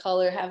children of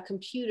color have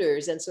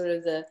computers and sort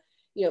of the,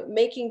 you know,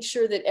 making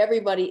sure that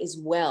everybody is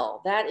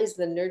well. That is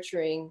the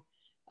nurturing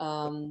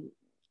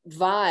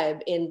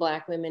vibe in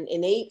Black women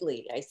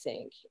innately, I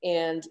think.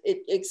 And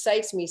it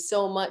excites me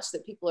so much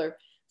that people are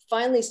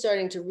finally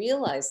starting to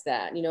realize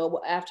that, you know,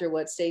 after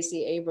what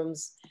Stacey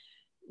Abrams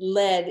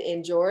led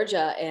in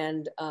Georgia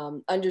and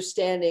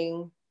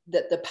understanding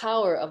that the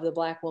power of the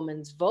Black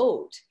woman's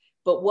vote,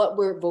 but what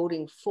we're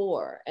voting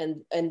for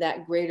and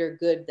that greater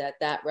good that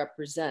that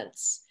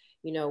represents.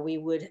 You know, we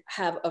would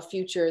have a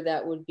future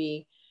that would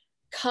be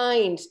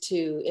kind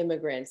to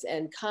immigrants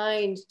and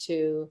kind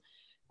to,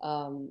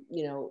 you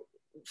know,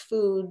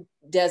 food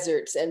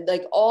deserts and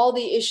like all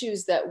the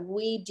issues that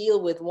we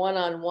deal with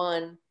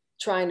one-on-one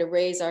trying to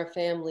raise our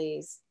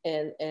families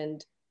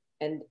and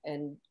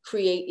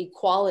create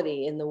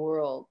equality in the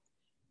world.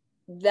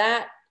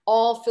 That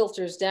all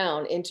filters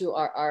down into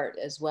our art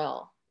as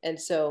well. And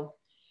so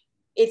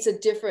it's a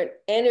different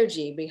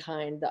energy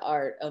behind the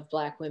art of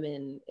Black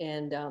women.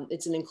 And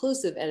it's an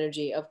inclusive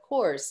energy, of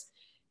course.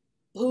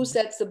 Who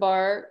sets the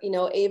bar? You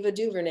know, Ava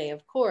DuVernay,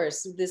 of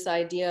course, this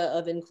idea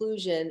of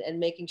inclusion and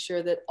making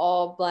sure that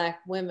all Black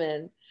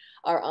women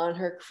are on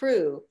her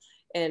crew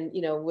and,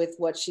 you know, with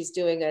what she's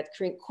doing at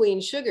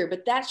Queen Sugar,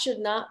 but that should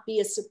not be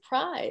a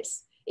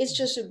surprise. It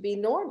just should be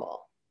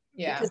normal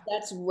because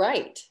that's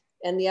right.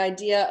 And the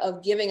idea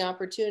of giving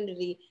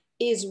opportunity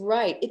is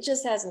right. It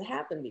just hasn't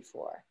happened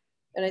before.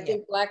 And I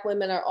think Black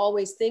women are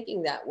always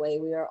thinking that way.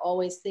 We are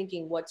always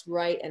thinking what's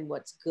right and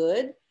what's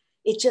good.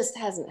 It just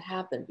hasn't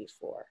happened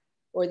before,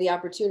 or the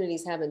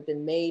opportunities haven't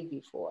been made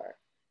before.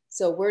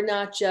 So we're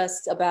not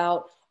just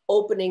about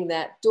opening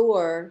that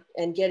door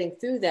and getting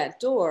through that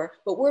door,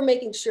 but we're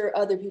making sure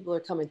other people are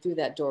coming through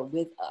that door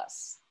with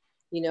us.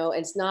 You know,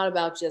 and it's not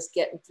about just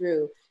getting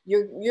through.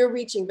 You're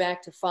reaching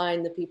back to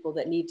find the people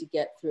that need to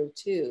get through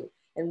too.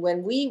 And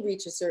when we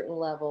reach a certain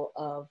level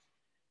of,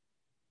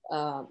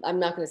 I'm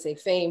not going to say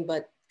fame,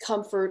 but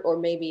comfort, or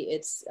maybe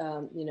it's,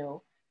 you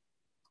know,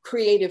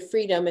 creative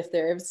freedom, if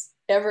there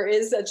ever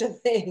is such a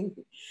thing.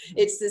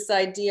 It's this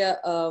idea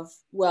of,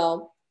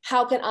 well,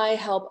 how can I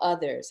help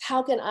others?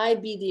 How can I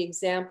be the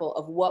example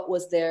of what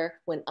was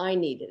there when I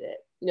needed it?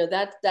 You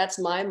know, that's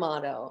my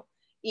motto.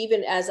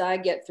 Even as I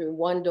get through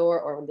one door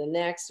or the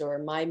next, or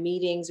my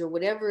meetings, or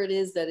whatever it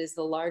is that is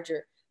the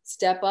larger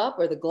step up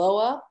or the glow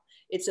up,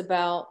 it's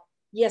about,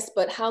 yes,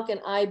 but how can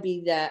I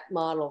be that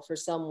model for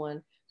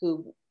someone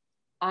who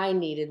I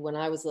needed when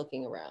I was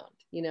looking around,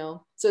 you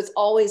know? So it's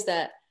always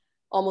that,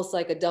 almost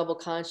like a double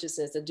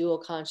consciousness, a dual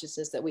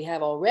consciousness that we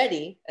have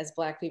already as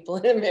Black people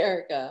in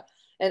America,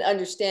 and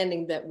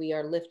understanding that we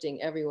are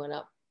lifting everyone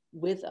up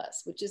with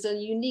us, which is a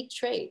unique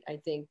trait, I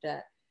think,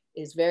 that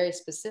is very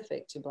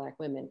specific to Black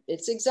women.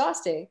 It's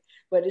exhausting,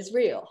 but it's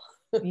real.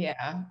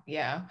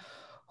 Yeah.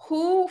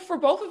 Who, for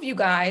both of you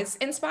guys,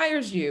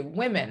 inspires you,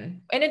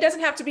 women? And it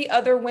doesn't have to be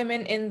other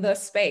women in the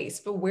space,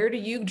 but where do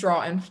you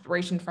draw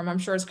inspiration from? I'm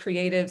sure as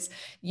creatives,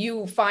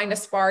 you find a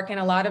spark in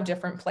a lot of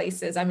different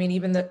places. I mean,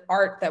 even the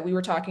art that we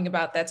were talking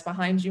about that's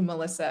behind you,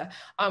 Melissa.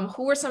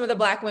 Who are some of the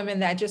Black women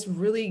that just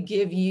really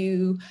give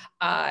you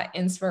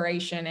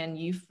inspiration and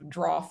you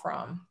draw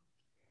from?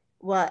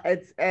 Well,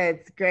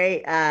 it's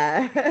great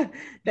that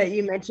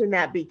you mentioned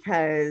that,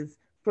 because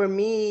for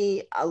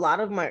me, a lot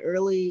of my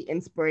early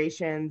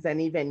inspirations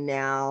and even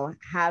now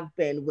have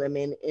been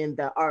women in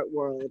the art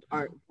world,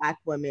 Black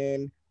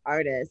women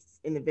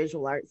artists in the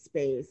visual art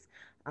space,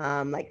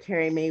 like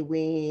Carrie Mae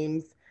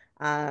Weems,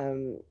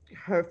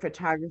 her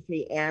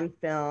photography and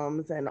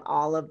films and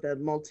all of the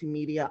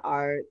multimedia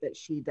art that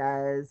she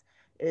does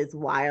is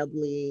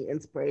wildly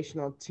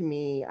inspirational to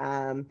me.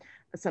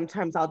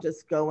 Sometimes I'll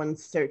just go and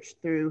search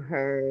through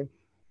her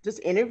just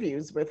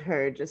interviews with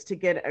her just to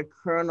get a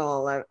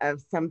kernel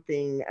of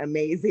something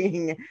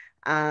amazing.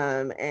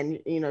 And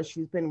you know,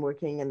 she's been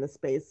working in the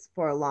space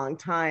for a long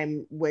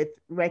time with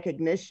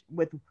recognition,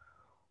 with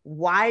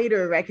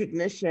wider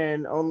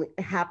recognition only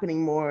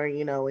happening more,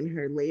 you know, in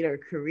her later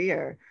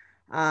career.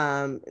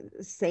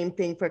 Same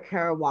thing for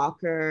Kara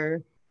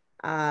Walker,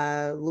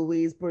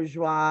 Louise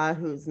Bourgeois,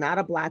 who's not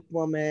a Black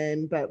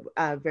woman, but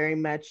very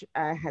much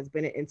has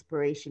been an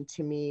inspiration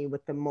to me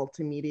with the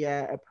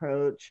multimedia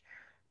approach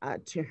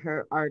to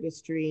her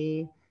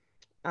artistry.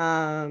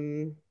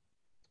 In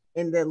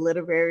the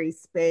literary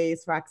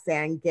space,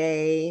 Roxane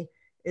Gay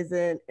is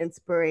an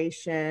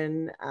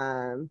inspiration.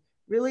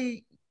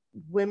 Really,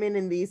 women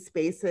in these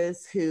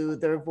spaces who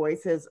their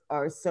voices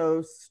are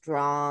so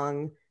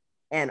strong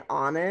and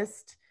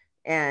honest,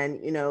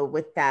 and you know,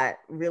 with that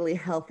really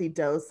healthy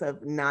dose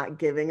of not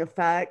giving a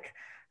fuck.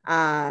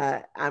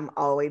 I'm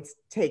always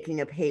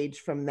taking a page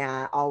from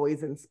that,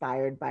 always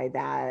inspired by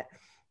that,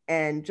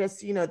 and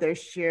just, you know, their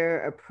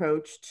sheer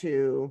approach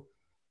to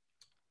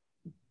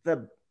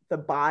the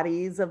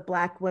bodies of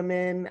Black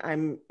women.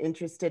 I'm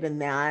interested in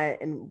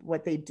that and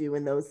what they do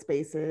in those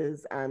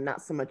spaces.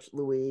 Not so much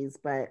Louise,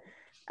 but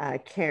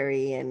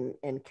Carrie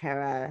and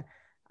Kara.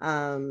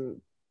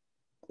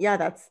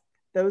 Yeah,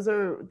 those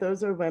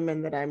are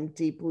women that I'm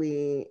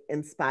deeply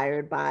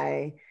inspired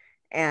by,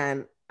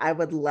 and I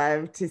would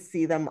love to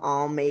see them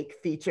all make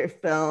feature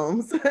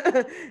films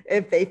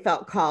if they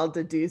felt called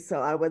to do so.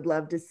 I would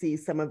love to see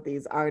some of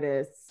these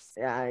artists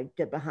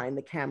get behind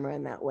the camera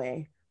in that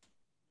way.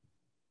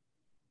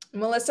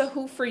 Melissa,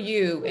 who for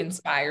you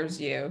inspires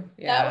you?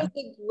 Yeah. That was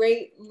a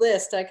great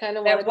list. I kind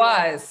of want to.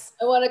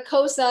 I want to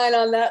co-sign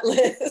on that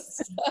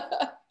list.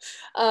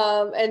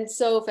 And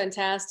so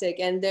fantastic.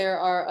 And there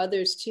are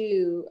others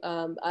too.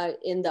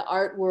 In the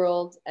art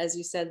world, as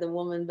you said, the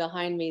woman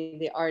behind me,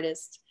 the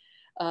artist,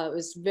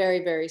 was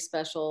very, very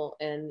special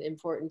and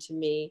important to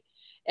me.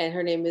 And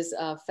her name is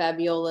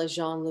Fabiola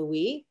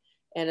Jean-Louis.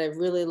 And I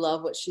really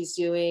love what she's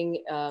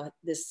doing.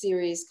 This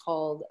series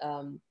called,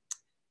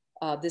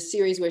 this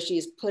series where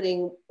she's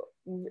putting,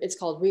 it's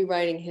called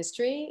Rewriting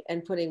History,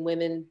 and putting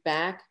women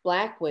back,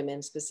 Black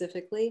women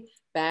specifically,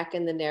 back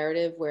in the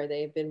narrative where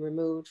they've been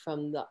removed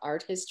from the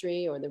art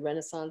history or the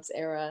Renaissance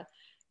era,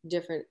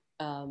 different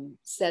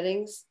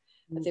settings.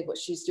 I think what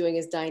she's doing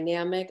is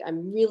dynamic.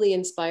 I'm really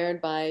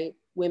inspired by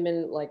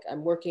women, like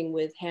I'm working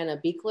with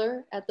Hannah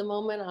Beekler at the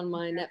moment on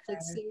my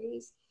Netflix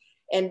series,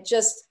 and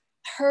just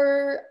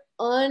her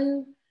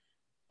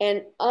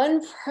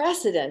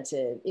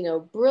unprecedented, you know,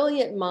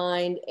 brilliant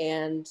mind,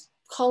 and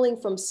culling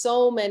from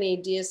so many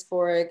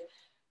diasporic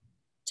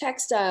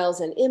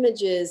textiles and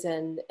images,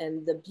 and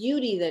the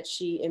beauty that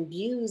she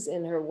imbues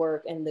in her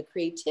work, and the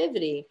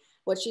creativity.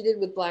 What she did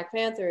with Black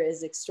Panther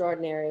is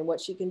extraordinary, and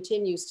what she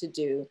continues to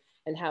do,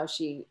 and how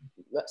she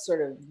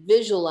sort of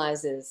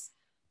visualizes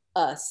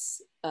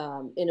us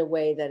in a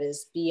way that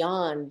is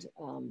beyond,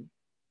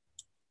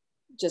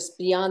 just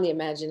beyond the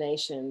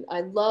imagination.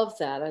 I love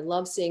that. I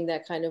love seeing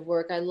that kind of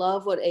work. I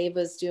love what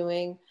Ava's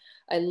doing.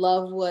 I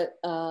love what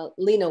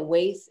Lena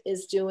Waithe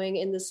is doing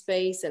in the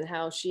space, and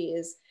how she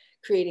is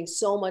creating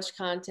so much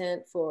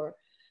content for,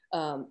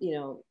 you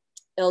know,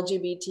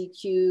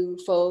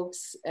 LGBTQ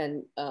folks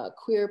and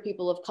queer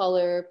people of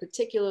color,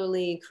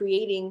 particularly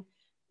creating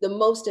the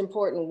most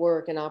important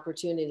work and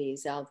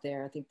opportunities out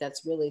there. I think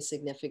that's really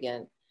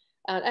significant.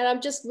 And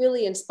I'm just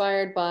really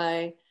inspired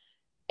by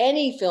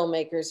any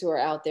filmmakers who are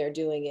out there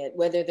doing it,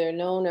 whether they're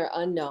known or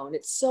unknown.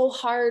 It's so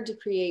hard to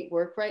create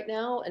work right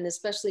now, and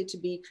especially to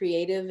be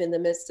creative in the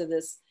midst of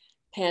this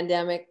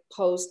pandemic,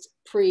 post,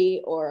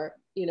 pre, or,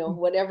 you know,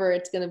 whatever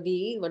it's going to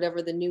be,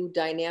 whatever the new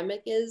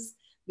dynamic is,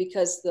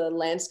 because the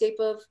landscape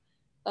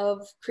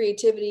of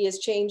creativity is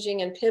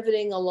changing and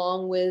pivoting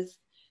along with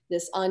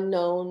this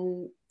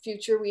unknown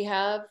future we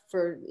have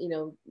for, you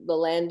know, the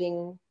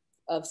landing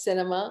of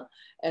cinema,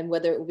 and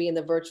whether it will be in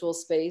the virtual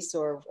space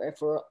or if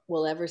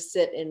we'll ever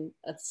sit in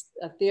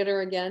a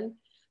theater again.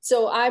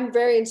 So I'm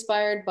very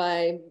inspired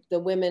by the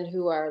women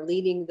who are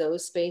leading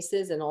those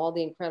spaces, and all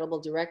the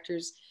incredible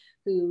directors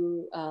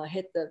who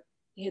hit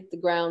the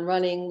ground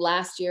running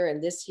last year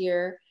and this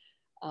year.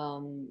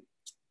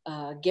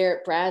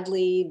 Garrett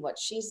Bradley, what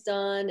she's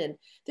done. And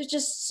there's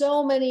just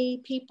so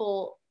many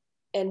people,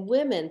 and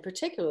women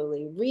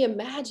particularly,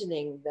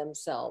 reimagining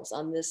themselves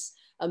on this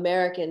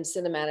American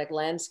cinematic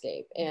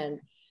landscape.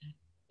 And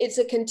it's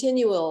a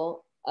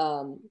continual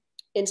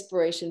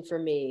inspiration for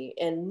me,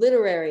 and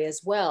literary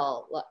as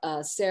well.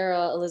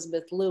 Sarah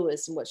Elizabeth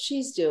Lewis and what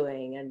she's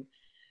doing, and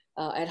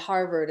at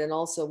Harvard, and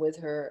also with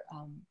her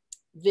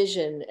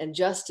Vision and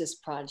Justice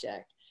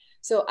Project.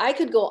 So I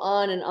could go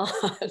on and on,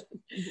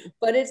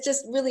 but it's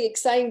just really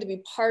exciting to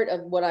be part of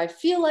what I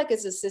feel like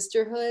is a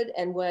sisterhood,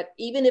 and what,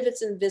 even if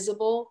it's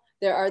invisible,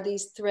 there are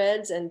these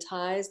threads and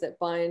ties that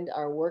bind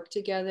our work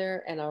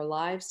together and our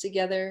lives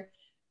together.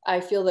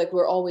 I feel like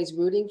we're always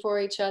rooting for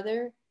each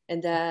other,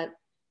 and that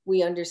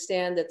we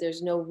understand that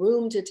there's no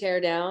room to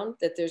tear down,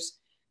 that there's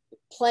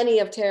plenty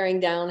of tearing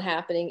down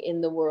happening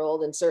in the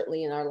world, and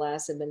certainly in our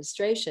last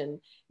administration.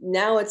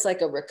 Now it's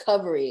like a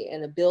recovery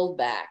and a build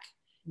back,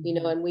 you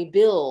know, and we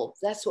build.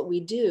 That's what we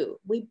do.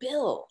 We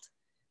build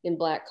in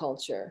Black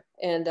culture,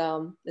 and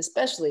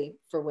especially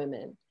for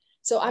women.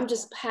 So I'm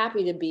just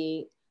happy to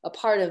be a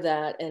part of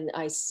that. And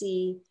I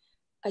see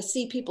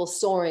people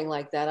soaring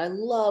like that. I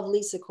love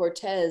Lisa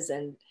Cortez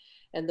and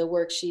the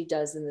work she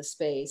does in the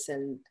space,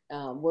 and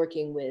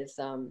working with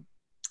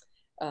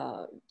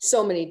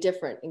so many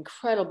different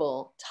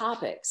incredible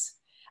topics.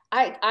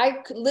 I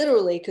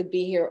literally could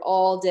be here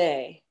all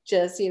day,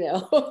 just, you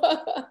know,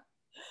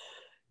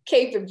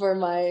 caping for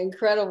my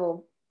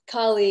incredible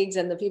colleagues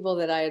and the people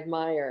that I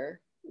admire.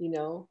 You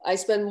know, I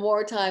spend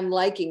more time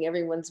liking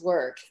everyone's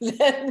work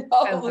than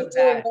probably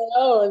doing my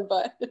own,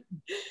 but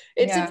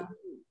it's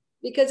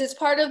because it's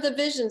part of the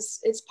visions.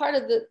 It's part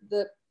of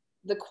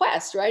the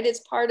quest, right? It's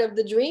part of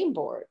the dream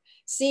board,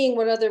 seeing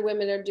what other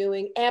women are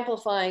doing,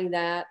 amplifying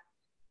that.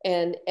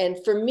 And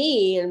for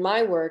me and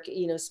my work,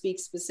 you know,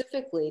 speaks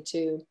specifically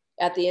to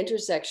at the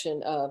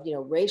intersection of, you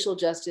know, racial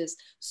justice,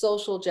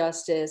 social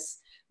justice,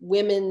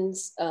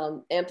 women's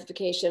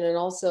amplification, and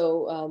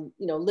also,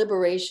 you know,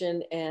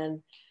 liberation.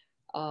 And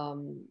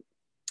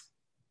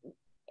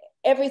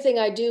everything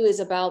I do is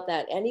about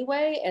that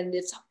anyway. And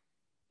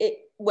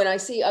when I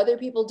see other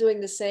people doing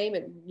the same,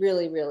 it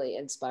really, really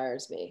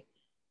inspires me.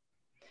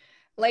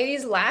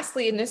 Ladies,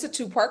 lastly, and this is a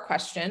two-part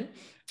question.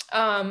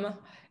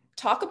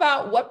 Talk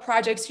about what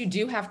projects you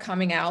do have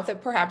coming out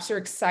that perhaps you're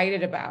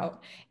excited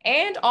about.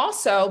 And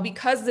also,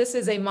 because this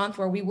is a month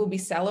where we will be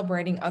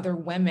celebrating other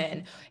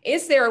women,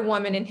 is there a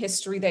woman in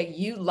history that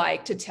you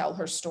like to tell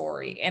her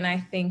story? And I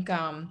think,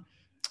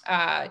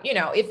 you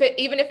know,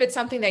 even if it's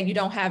something that you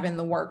don't have in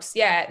the works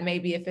yet,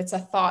 maybe if it's a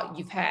thought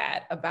you've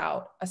had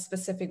about a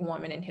specific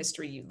woman in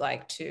history you'd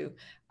like to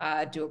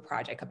do a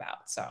project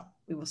about. So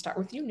we will start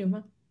with you,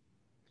 Numa.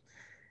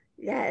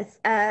 Yes.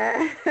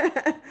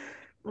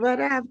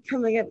 What I have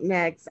coming up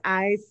next,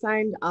 I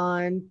signed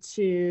on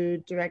to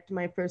direct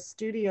my first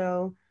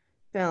studio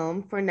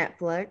film for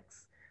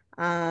Netflix.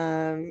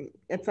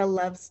 It's a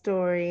love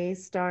story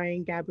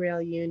starring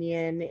Gabrielle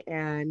Union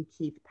and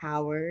Keith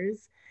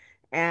Powers,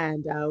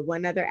 and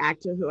one other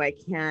actor who I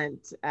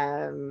can't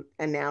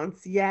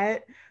announce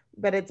yet,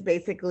 but it's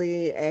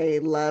basically a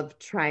love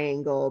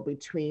triangle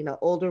between an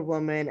older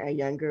woman, a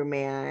younger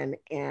man,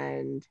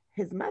 and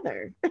his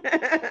mother.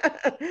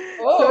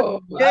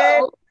 Oh,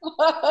 so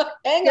wow.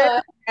 Hang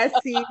on.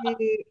 Messy.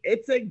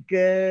 It's a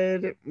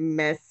good,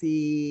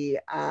 messy,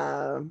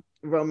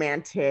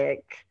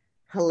 romantic,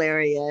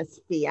 hilarious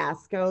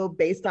fiasco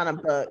based on a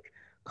book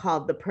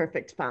called The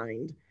Perfect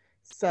Find.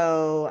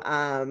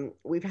 So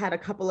we've had a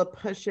couple of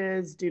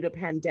pushes due to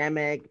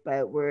pandemic,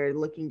 but we're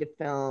looking to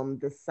film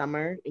this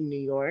summer in New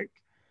York.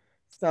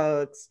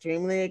 So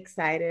extremely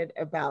excited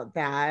about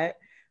that.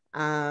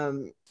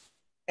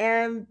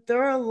 And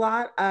there are a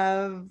lot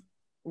of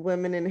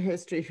women in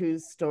history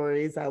whose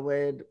stories I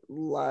would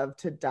love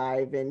to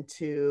dive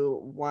into.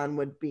 One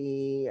would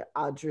be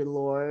Audre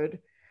Lorde,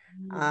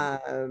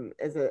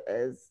 as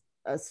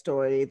a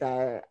story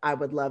that I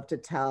would love to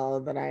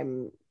tell, that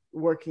I'm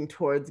working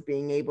towards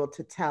being able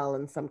to tell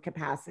in some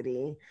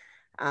capacity,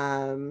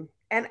 and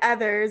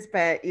others,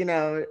 but you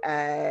know,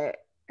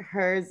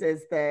 hers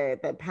is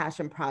the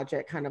passion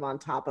project kind of on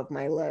top of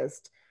my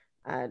list,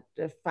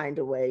 to find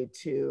a way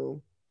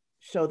to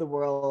show the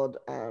world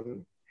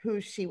who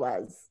she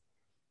was.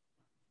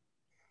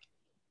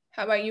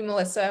 How about you,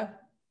 Melissa?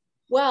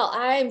 Well,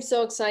 I'm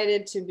so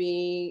excited to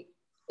be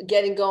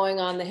getting going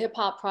on the hip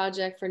hop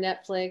project for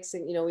Netflix.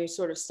 And, you know, we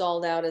sort of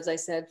stalled out, as I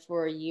said,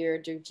 for a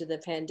year due to the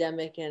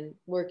pandemic and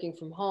working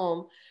from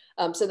home.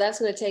 So that's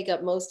going to take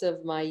up most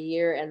of my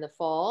year and the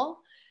fall.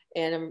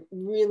 And I'm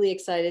really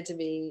excited to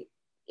be,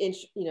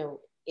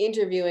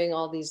 interviewing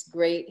all these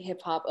great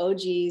hip hop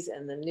OGs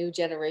and the new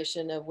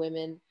generation of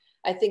women.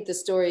 I think the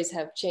stories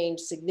have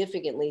changed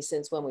significantly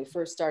since when we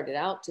first started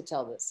out to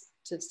tell this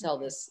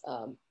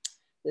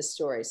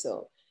story.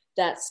 So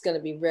that's going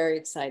to be very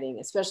exciting,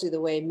 especially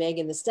the way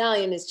Megan Thee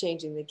Stallion is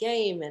changing the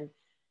game. And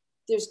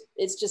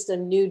it's just a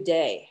new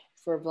day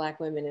for Black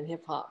women in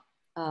hip hop.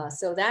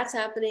 So that's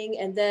happening.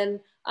 And then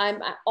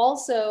I'm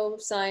also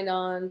signed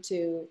on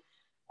to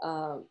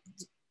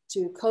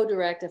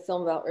co-direct a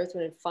film about Earth,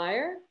 Wind, and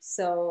Fire.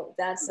 So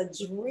that's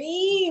a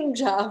dream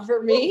job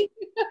for me.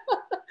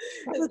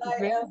 Because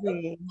I am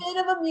a bit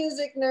of a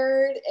music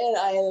nerd and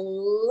I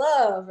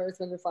love Earth,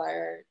 Wind, and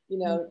Fire, you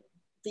know,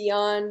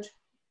 beyond,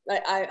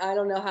 I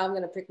don't know how I'm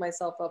going to pick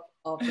myself up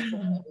off the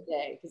floor every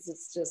day, because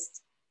it's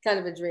just kind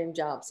of a dream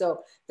job.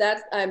 So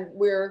that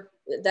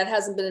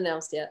hasn't been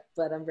announced yet,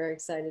 but I'm very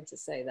excited to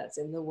say that's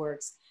in the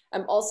works.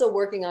 I'm also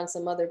working on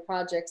some other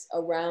projects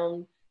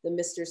around the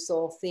Mr.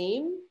 Soul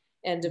theme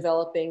and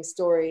developing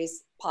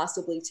stories,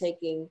 possibly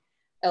taking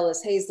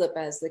Ellis Haizlip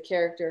as the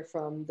character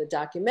from the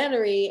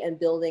documentary and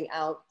building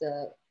out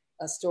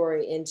a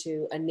story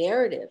into a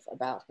narrative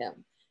about him.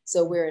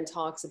 So we're in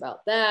talks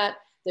about that.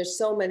 There's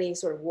so many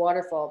sort of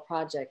waterfall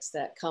projects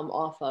that come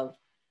off of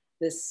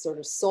this sort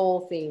of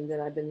soul theme that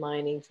I've been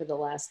mining for the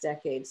last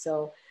decade.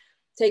 So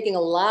taking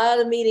a lot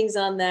of meetings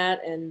on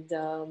that, and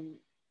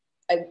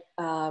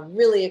I'm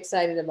really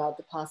excited about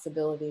the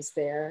possibilities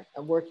there.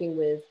 I'm working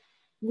with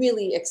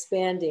really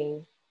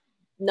expanding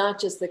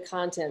not just the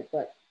content,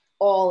 but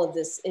all of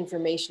this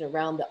information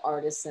around the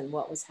artists and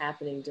what was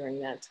happening during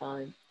that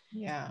time.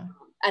 Yeah.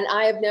 And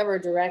I have never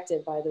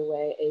directed, by the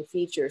way, a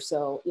feature.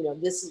 So, you know,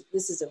 this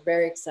is a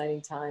very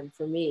exciting time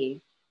for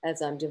me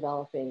as I'm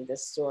developing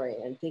this story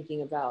and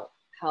thinking about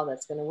how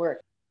that's going to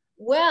work.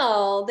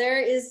 Well, there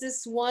is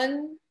this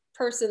one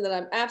person that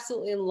I'm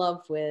absolutely in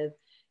love with.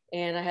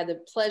 And I had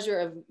the pleasure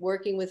of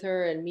working with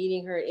her and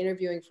meeting her,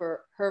 interviewing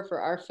her for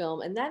our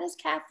film. And that is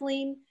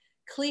Kathleen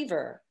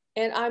Cleaver.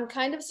 And I'm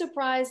kind of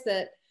surprised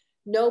that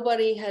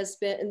nobody has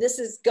been, and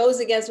goes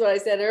against what I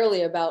said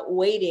earlier about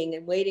waiting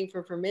and waiting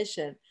for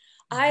permission.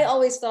 I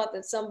always thought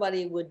that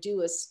somebody would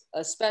do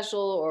a special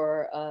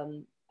or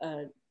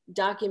a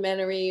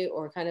documentary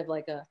or kind of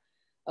like a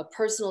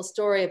personal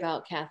story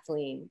about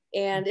Kathleen,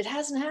 and it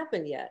hasn't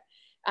happened yet.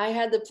 I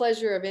had the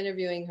pleasure of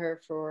interviewing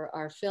her for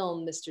our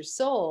film, Mr.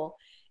 Soul,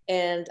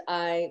 and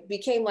I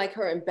became like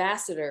her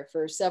ambassador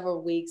for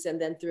several weeks and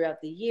then throughout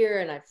the year,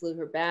 and I flew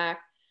her back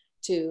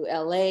to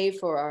LA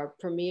for our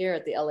premiere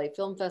at the LA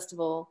Film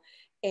Festival.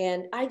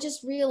 And I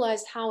just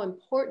realized how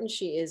important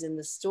she is in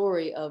the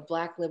story of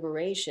Black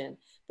liberation.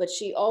 But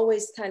she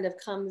always kind of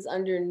comes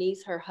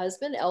underneath her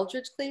husband,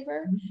 Eldridge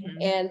Cleaver. Mm-hmm.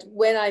 And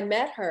when I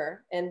met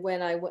her and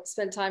when I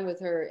spent time with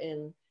her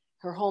in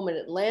her home in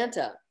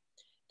Atlanta,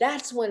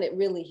 that's when it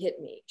really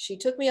hit me. She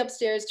took me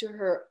upstairs to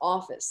her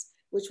office,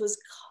 which was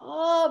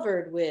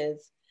covered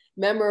with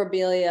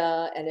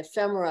memorabilia and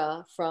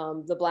ephemera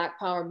from the Black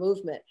Power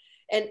movement.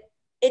 And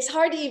it's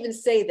hard to even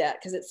say that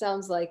because it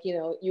sounds like, you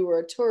know, you were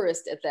a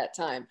tourist at that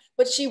time,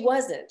 but she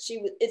wasn't.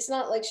 It's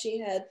not like she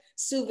had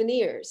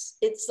souvenirs.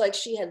 It's like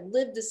she had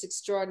lived this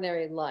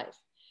extraordinary life.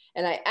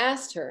 And I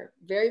asked her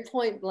very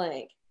point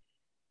blank,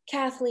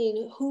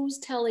 Kathleen, who's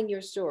telling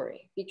your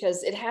story?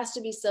 Because it has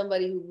to be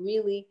somebody who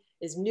really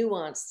is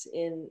nuanced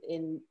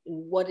in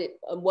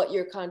what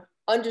your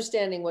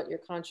understanding what your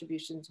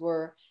contributions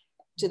were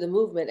to the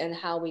movement and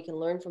how we can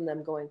learn from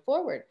them going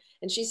forward.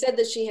 And she said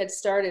that she had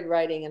started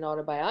writing an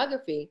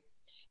autobiography.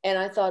 And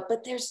I thought,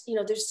 but there's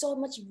so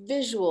much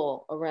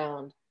visual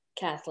around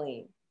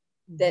Kathleen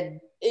that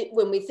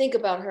when we think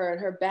about her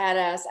and her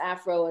badass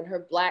afro and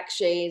her black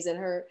shades and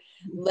her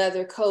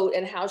leather coat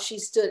and how she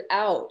stood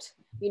out,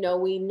 you know,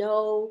 we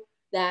know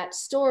that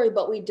story,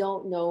 but we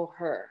don't know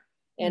her.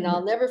 And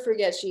I'll never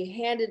forget, she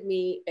handed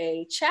me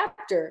a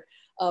chapter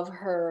of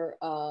her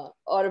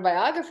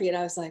autobiography. And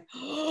I was like,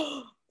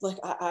 oh, like,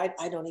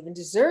 I don't even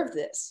deserve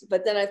this.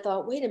 But then I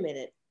thought, wait a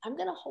minute, I'm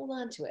going to hold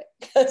on to it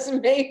because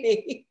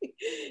maybe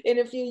in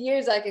a few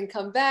years I can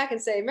come back and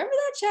say, remember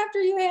that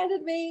chapter you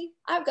handed me?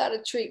 I've got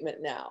a treatment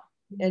now.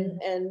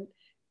 And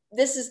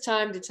this is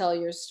time to tell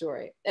your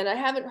story. And I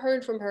haven't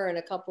heard from her in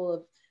a couple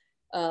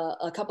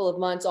of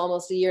months,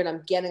 almost a year. And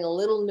I'm getting a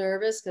little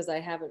nervous because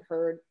I haven't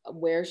heard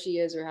where she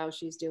is or how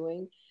she's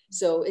doing.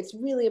 So it's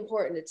really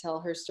important to tell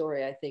her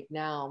story, I think,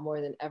 now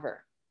more than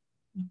ever.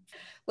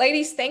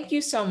 Ladies, thank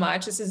you so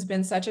much. This has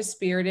been such a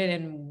spirited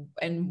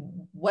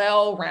and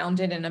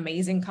well-rounded and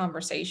amazing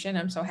conversation.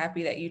 I'm so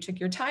happy that you took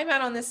your time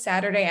out on this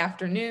Saturday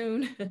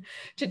afternoon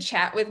to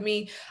chat with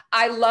me.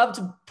 I loved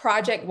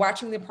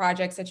watching the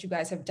projects that you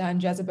guys have done.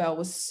 Jezebel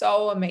was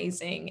so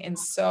amazing and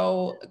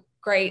so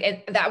great.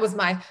 And that was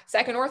my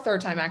second or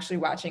third time actually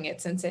watching it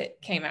since it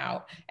came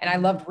out. And I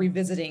loved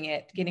revisiting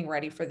it, getting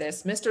ready for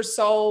this. Mr.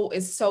 Soul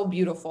is so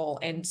beautiful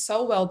and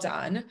so well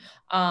done.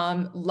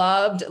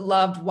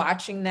 Loved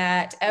watching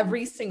that.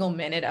 Every single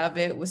minute of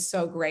it was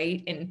so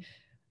great and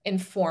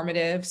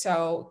informative.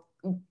 So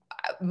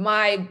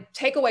my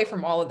takeaway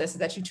from all of this is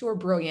that you two are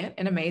brilliant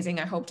and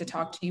amazing. I hope to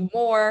talk to you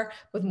more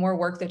with more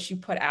work that you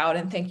put out,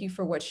 and thank you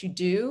for what you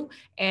do.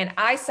 And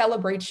I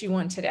celebrate you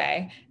on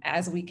today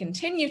as we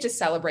continue to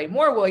celebrate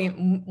more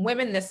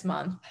women this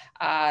month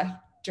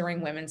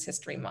during Women's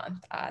History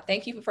Month.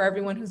 Thank you for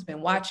everyone who's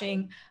been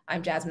watching.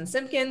 I'm Jasmine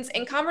Simpkins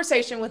in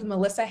conversation with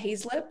Melissa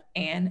Haizlip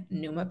and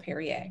NUMA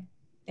PERRIER.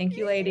 Thank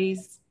you,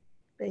 ladies.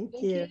 Thank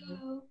you.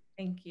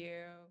 Thank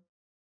you.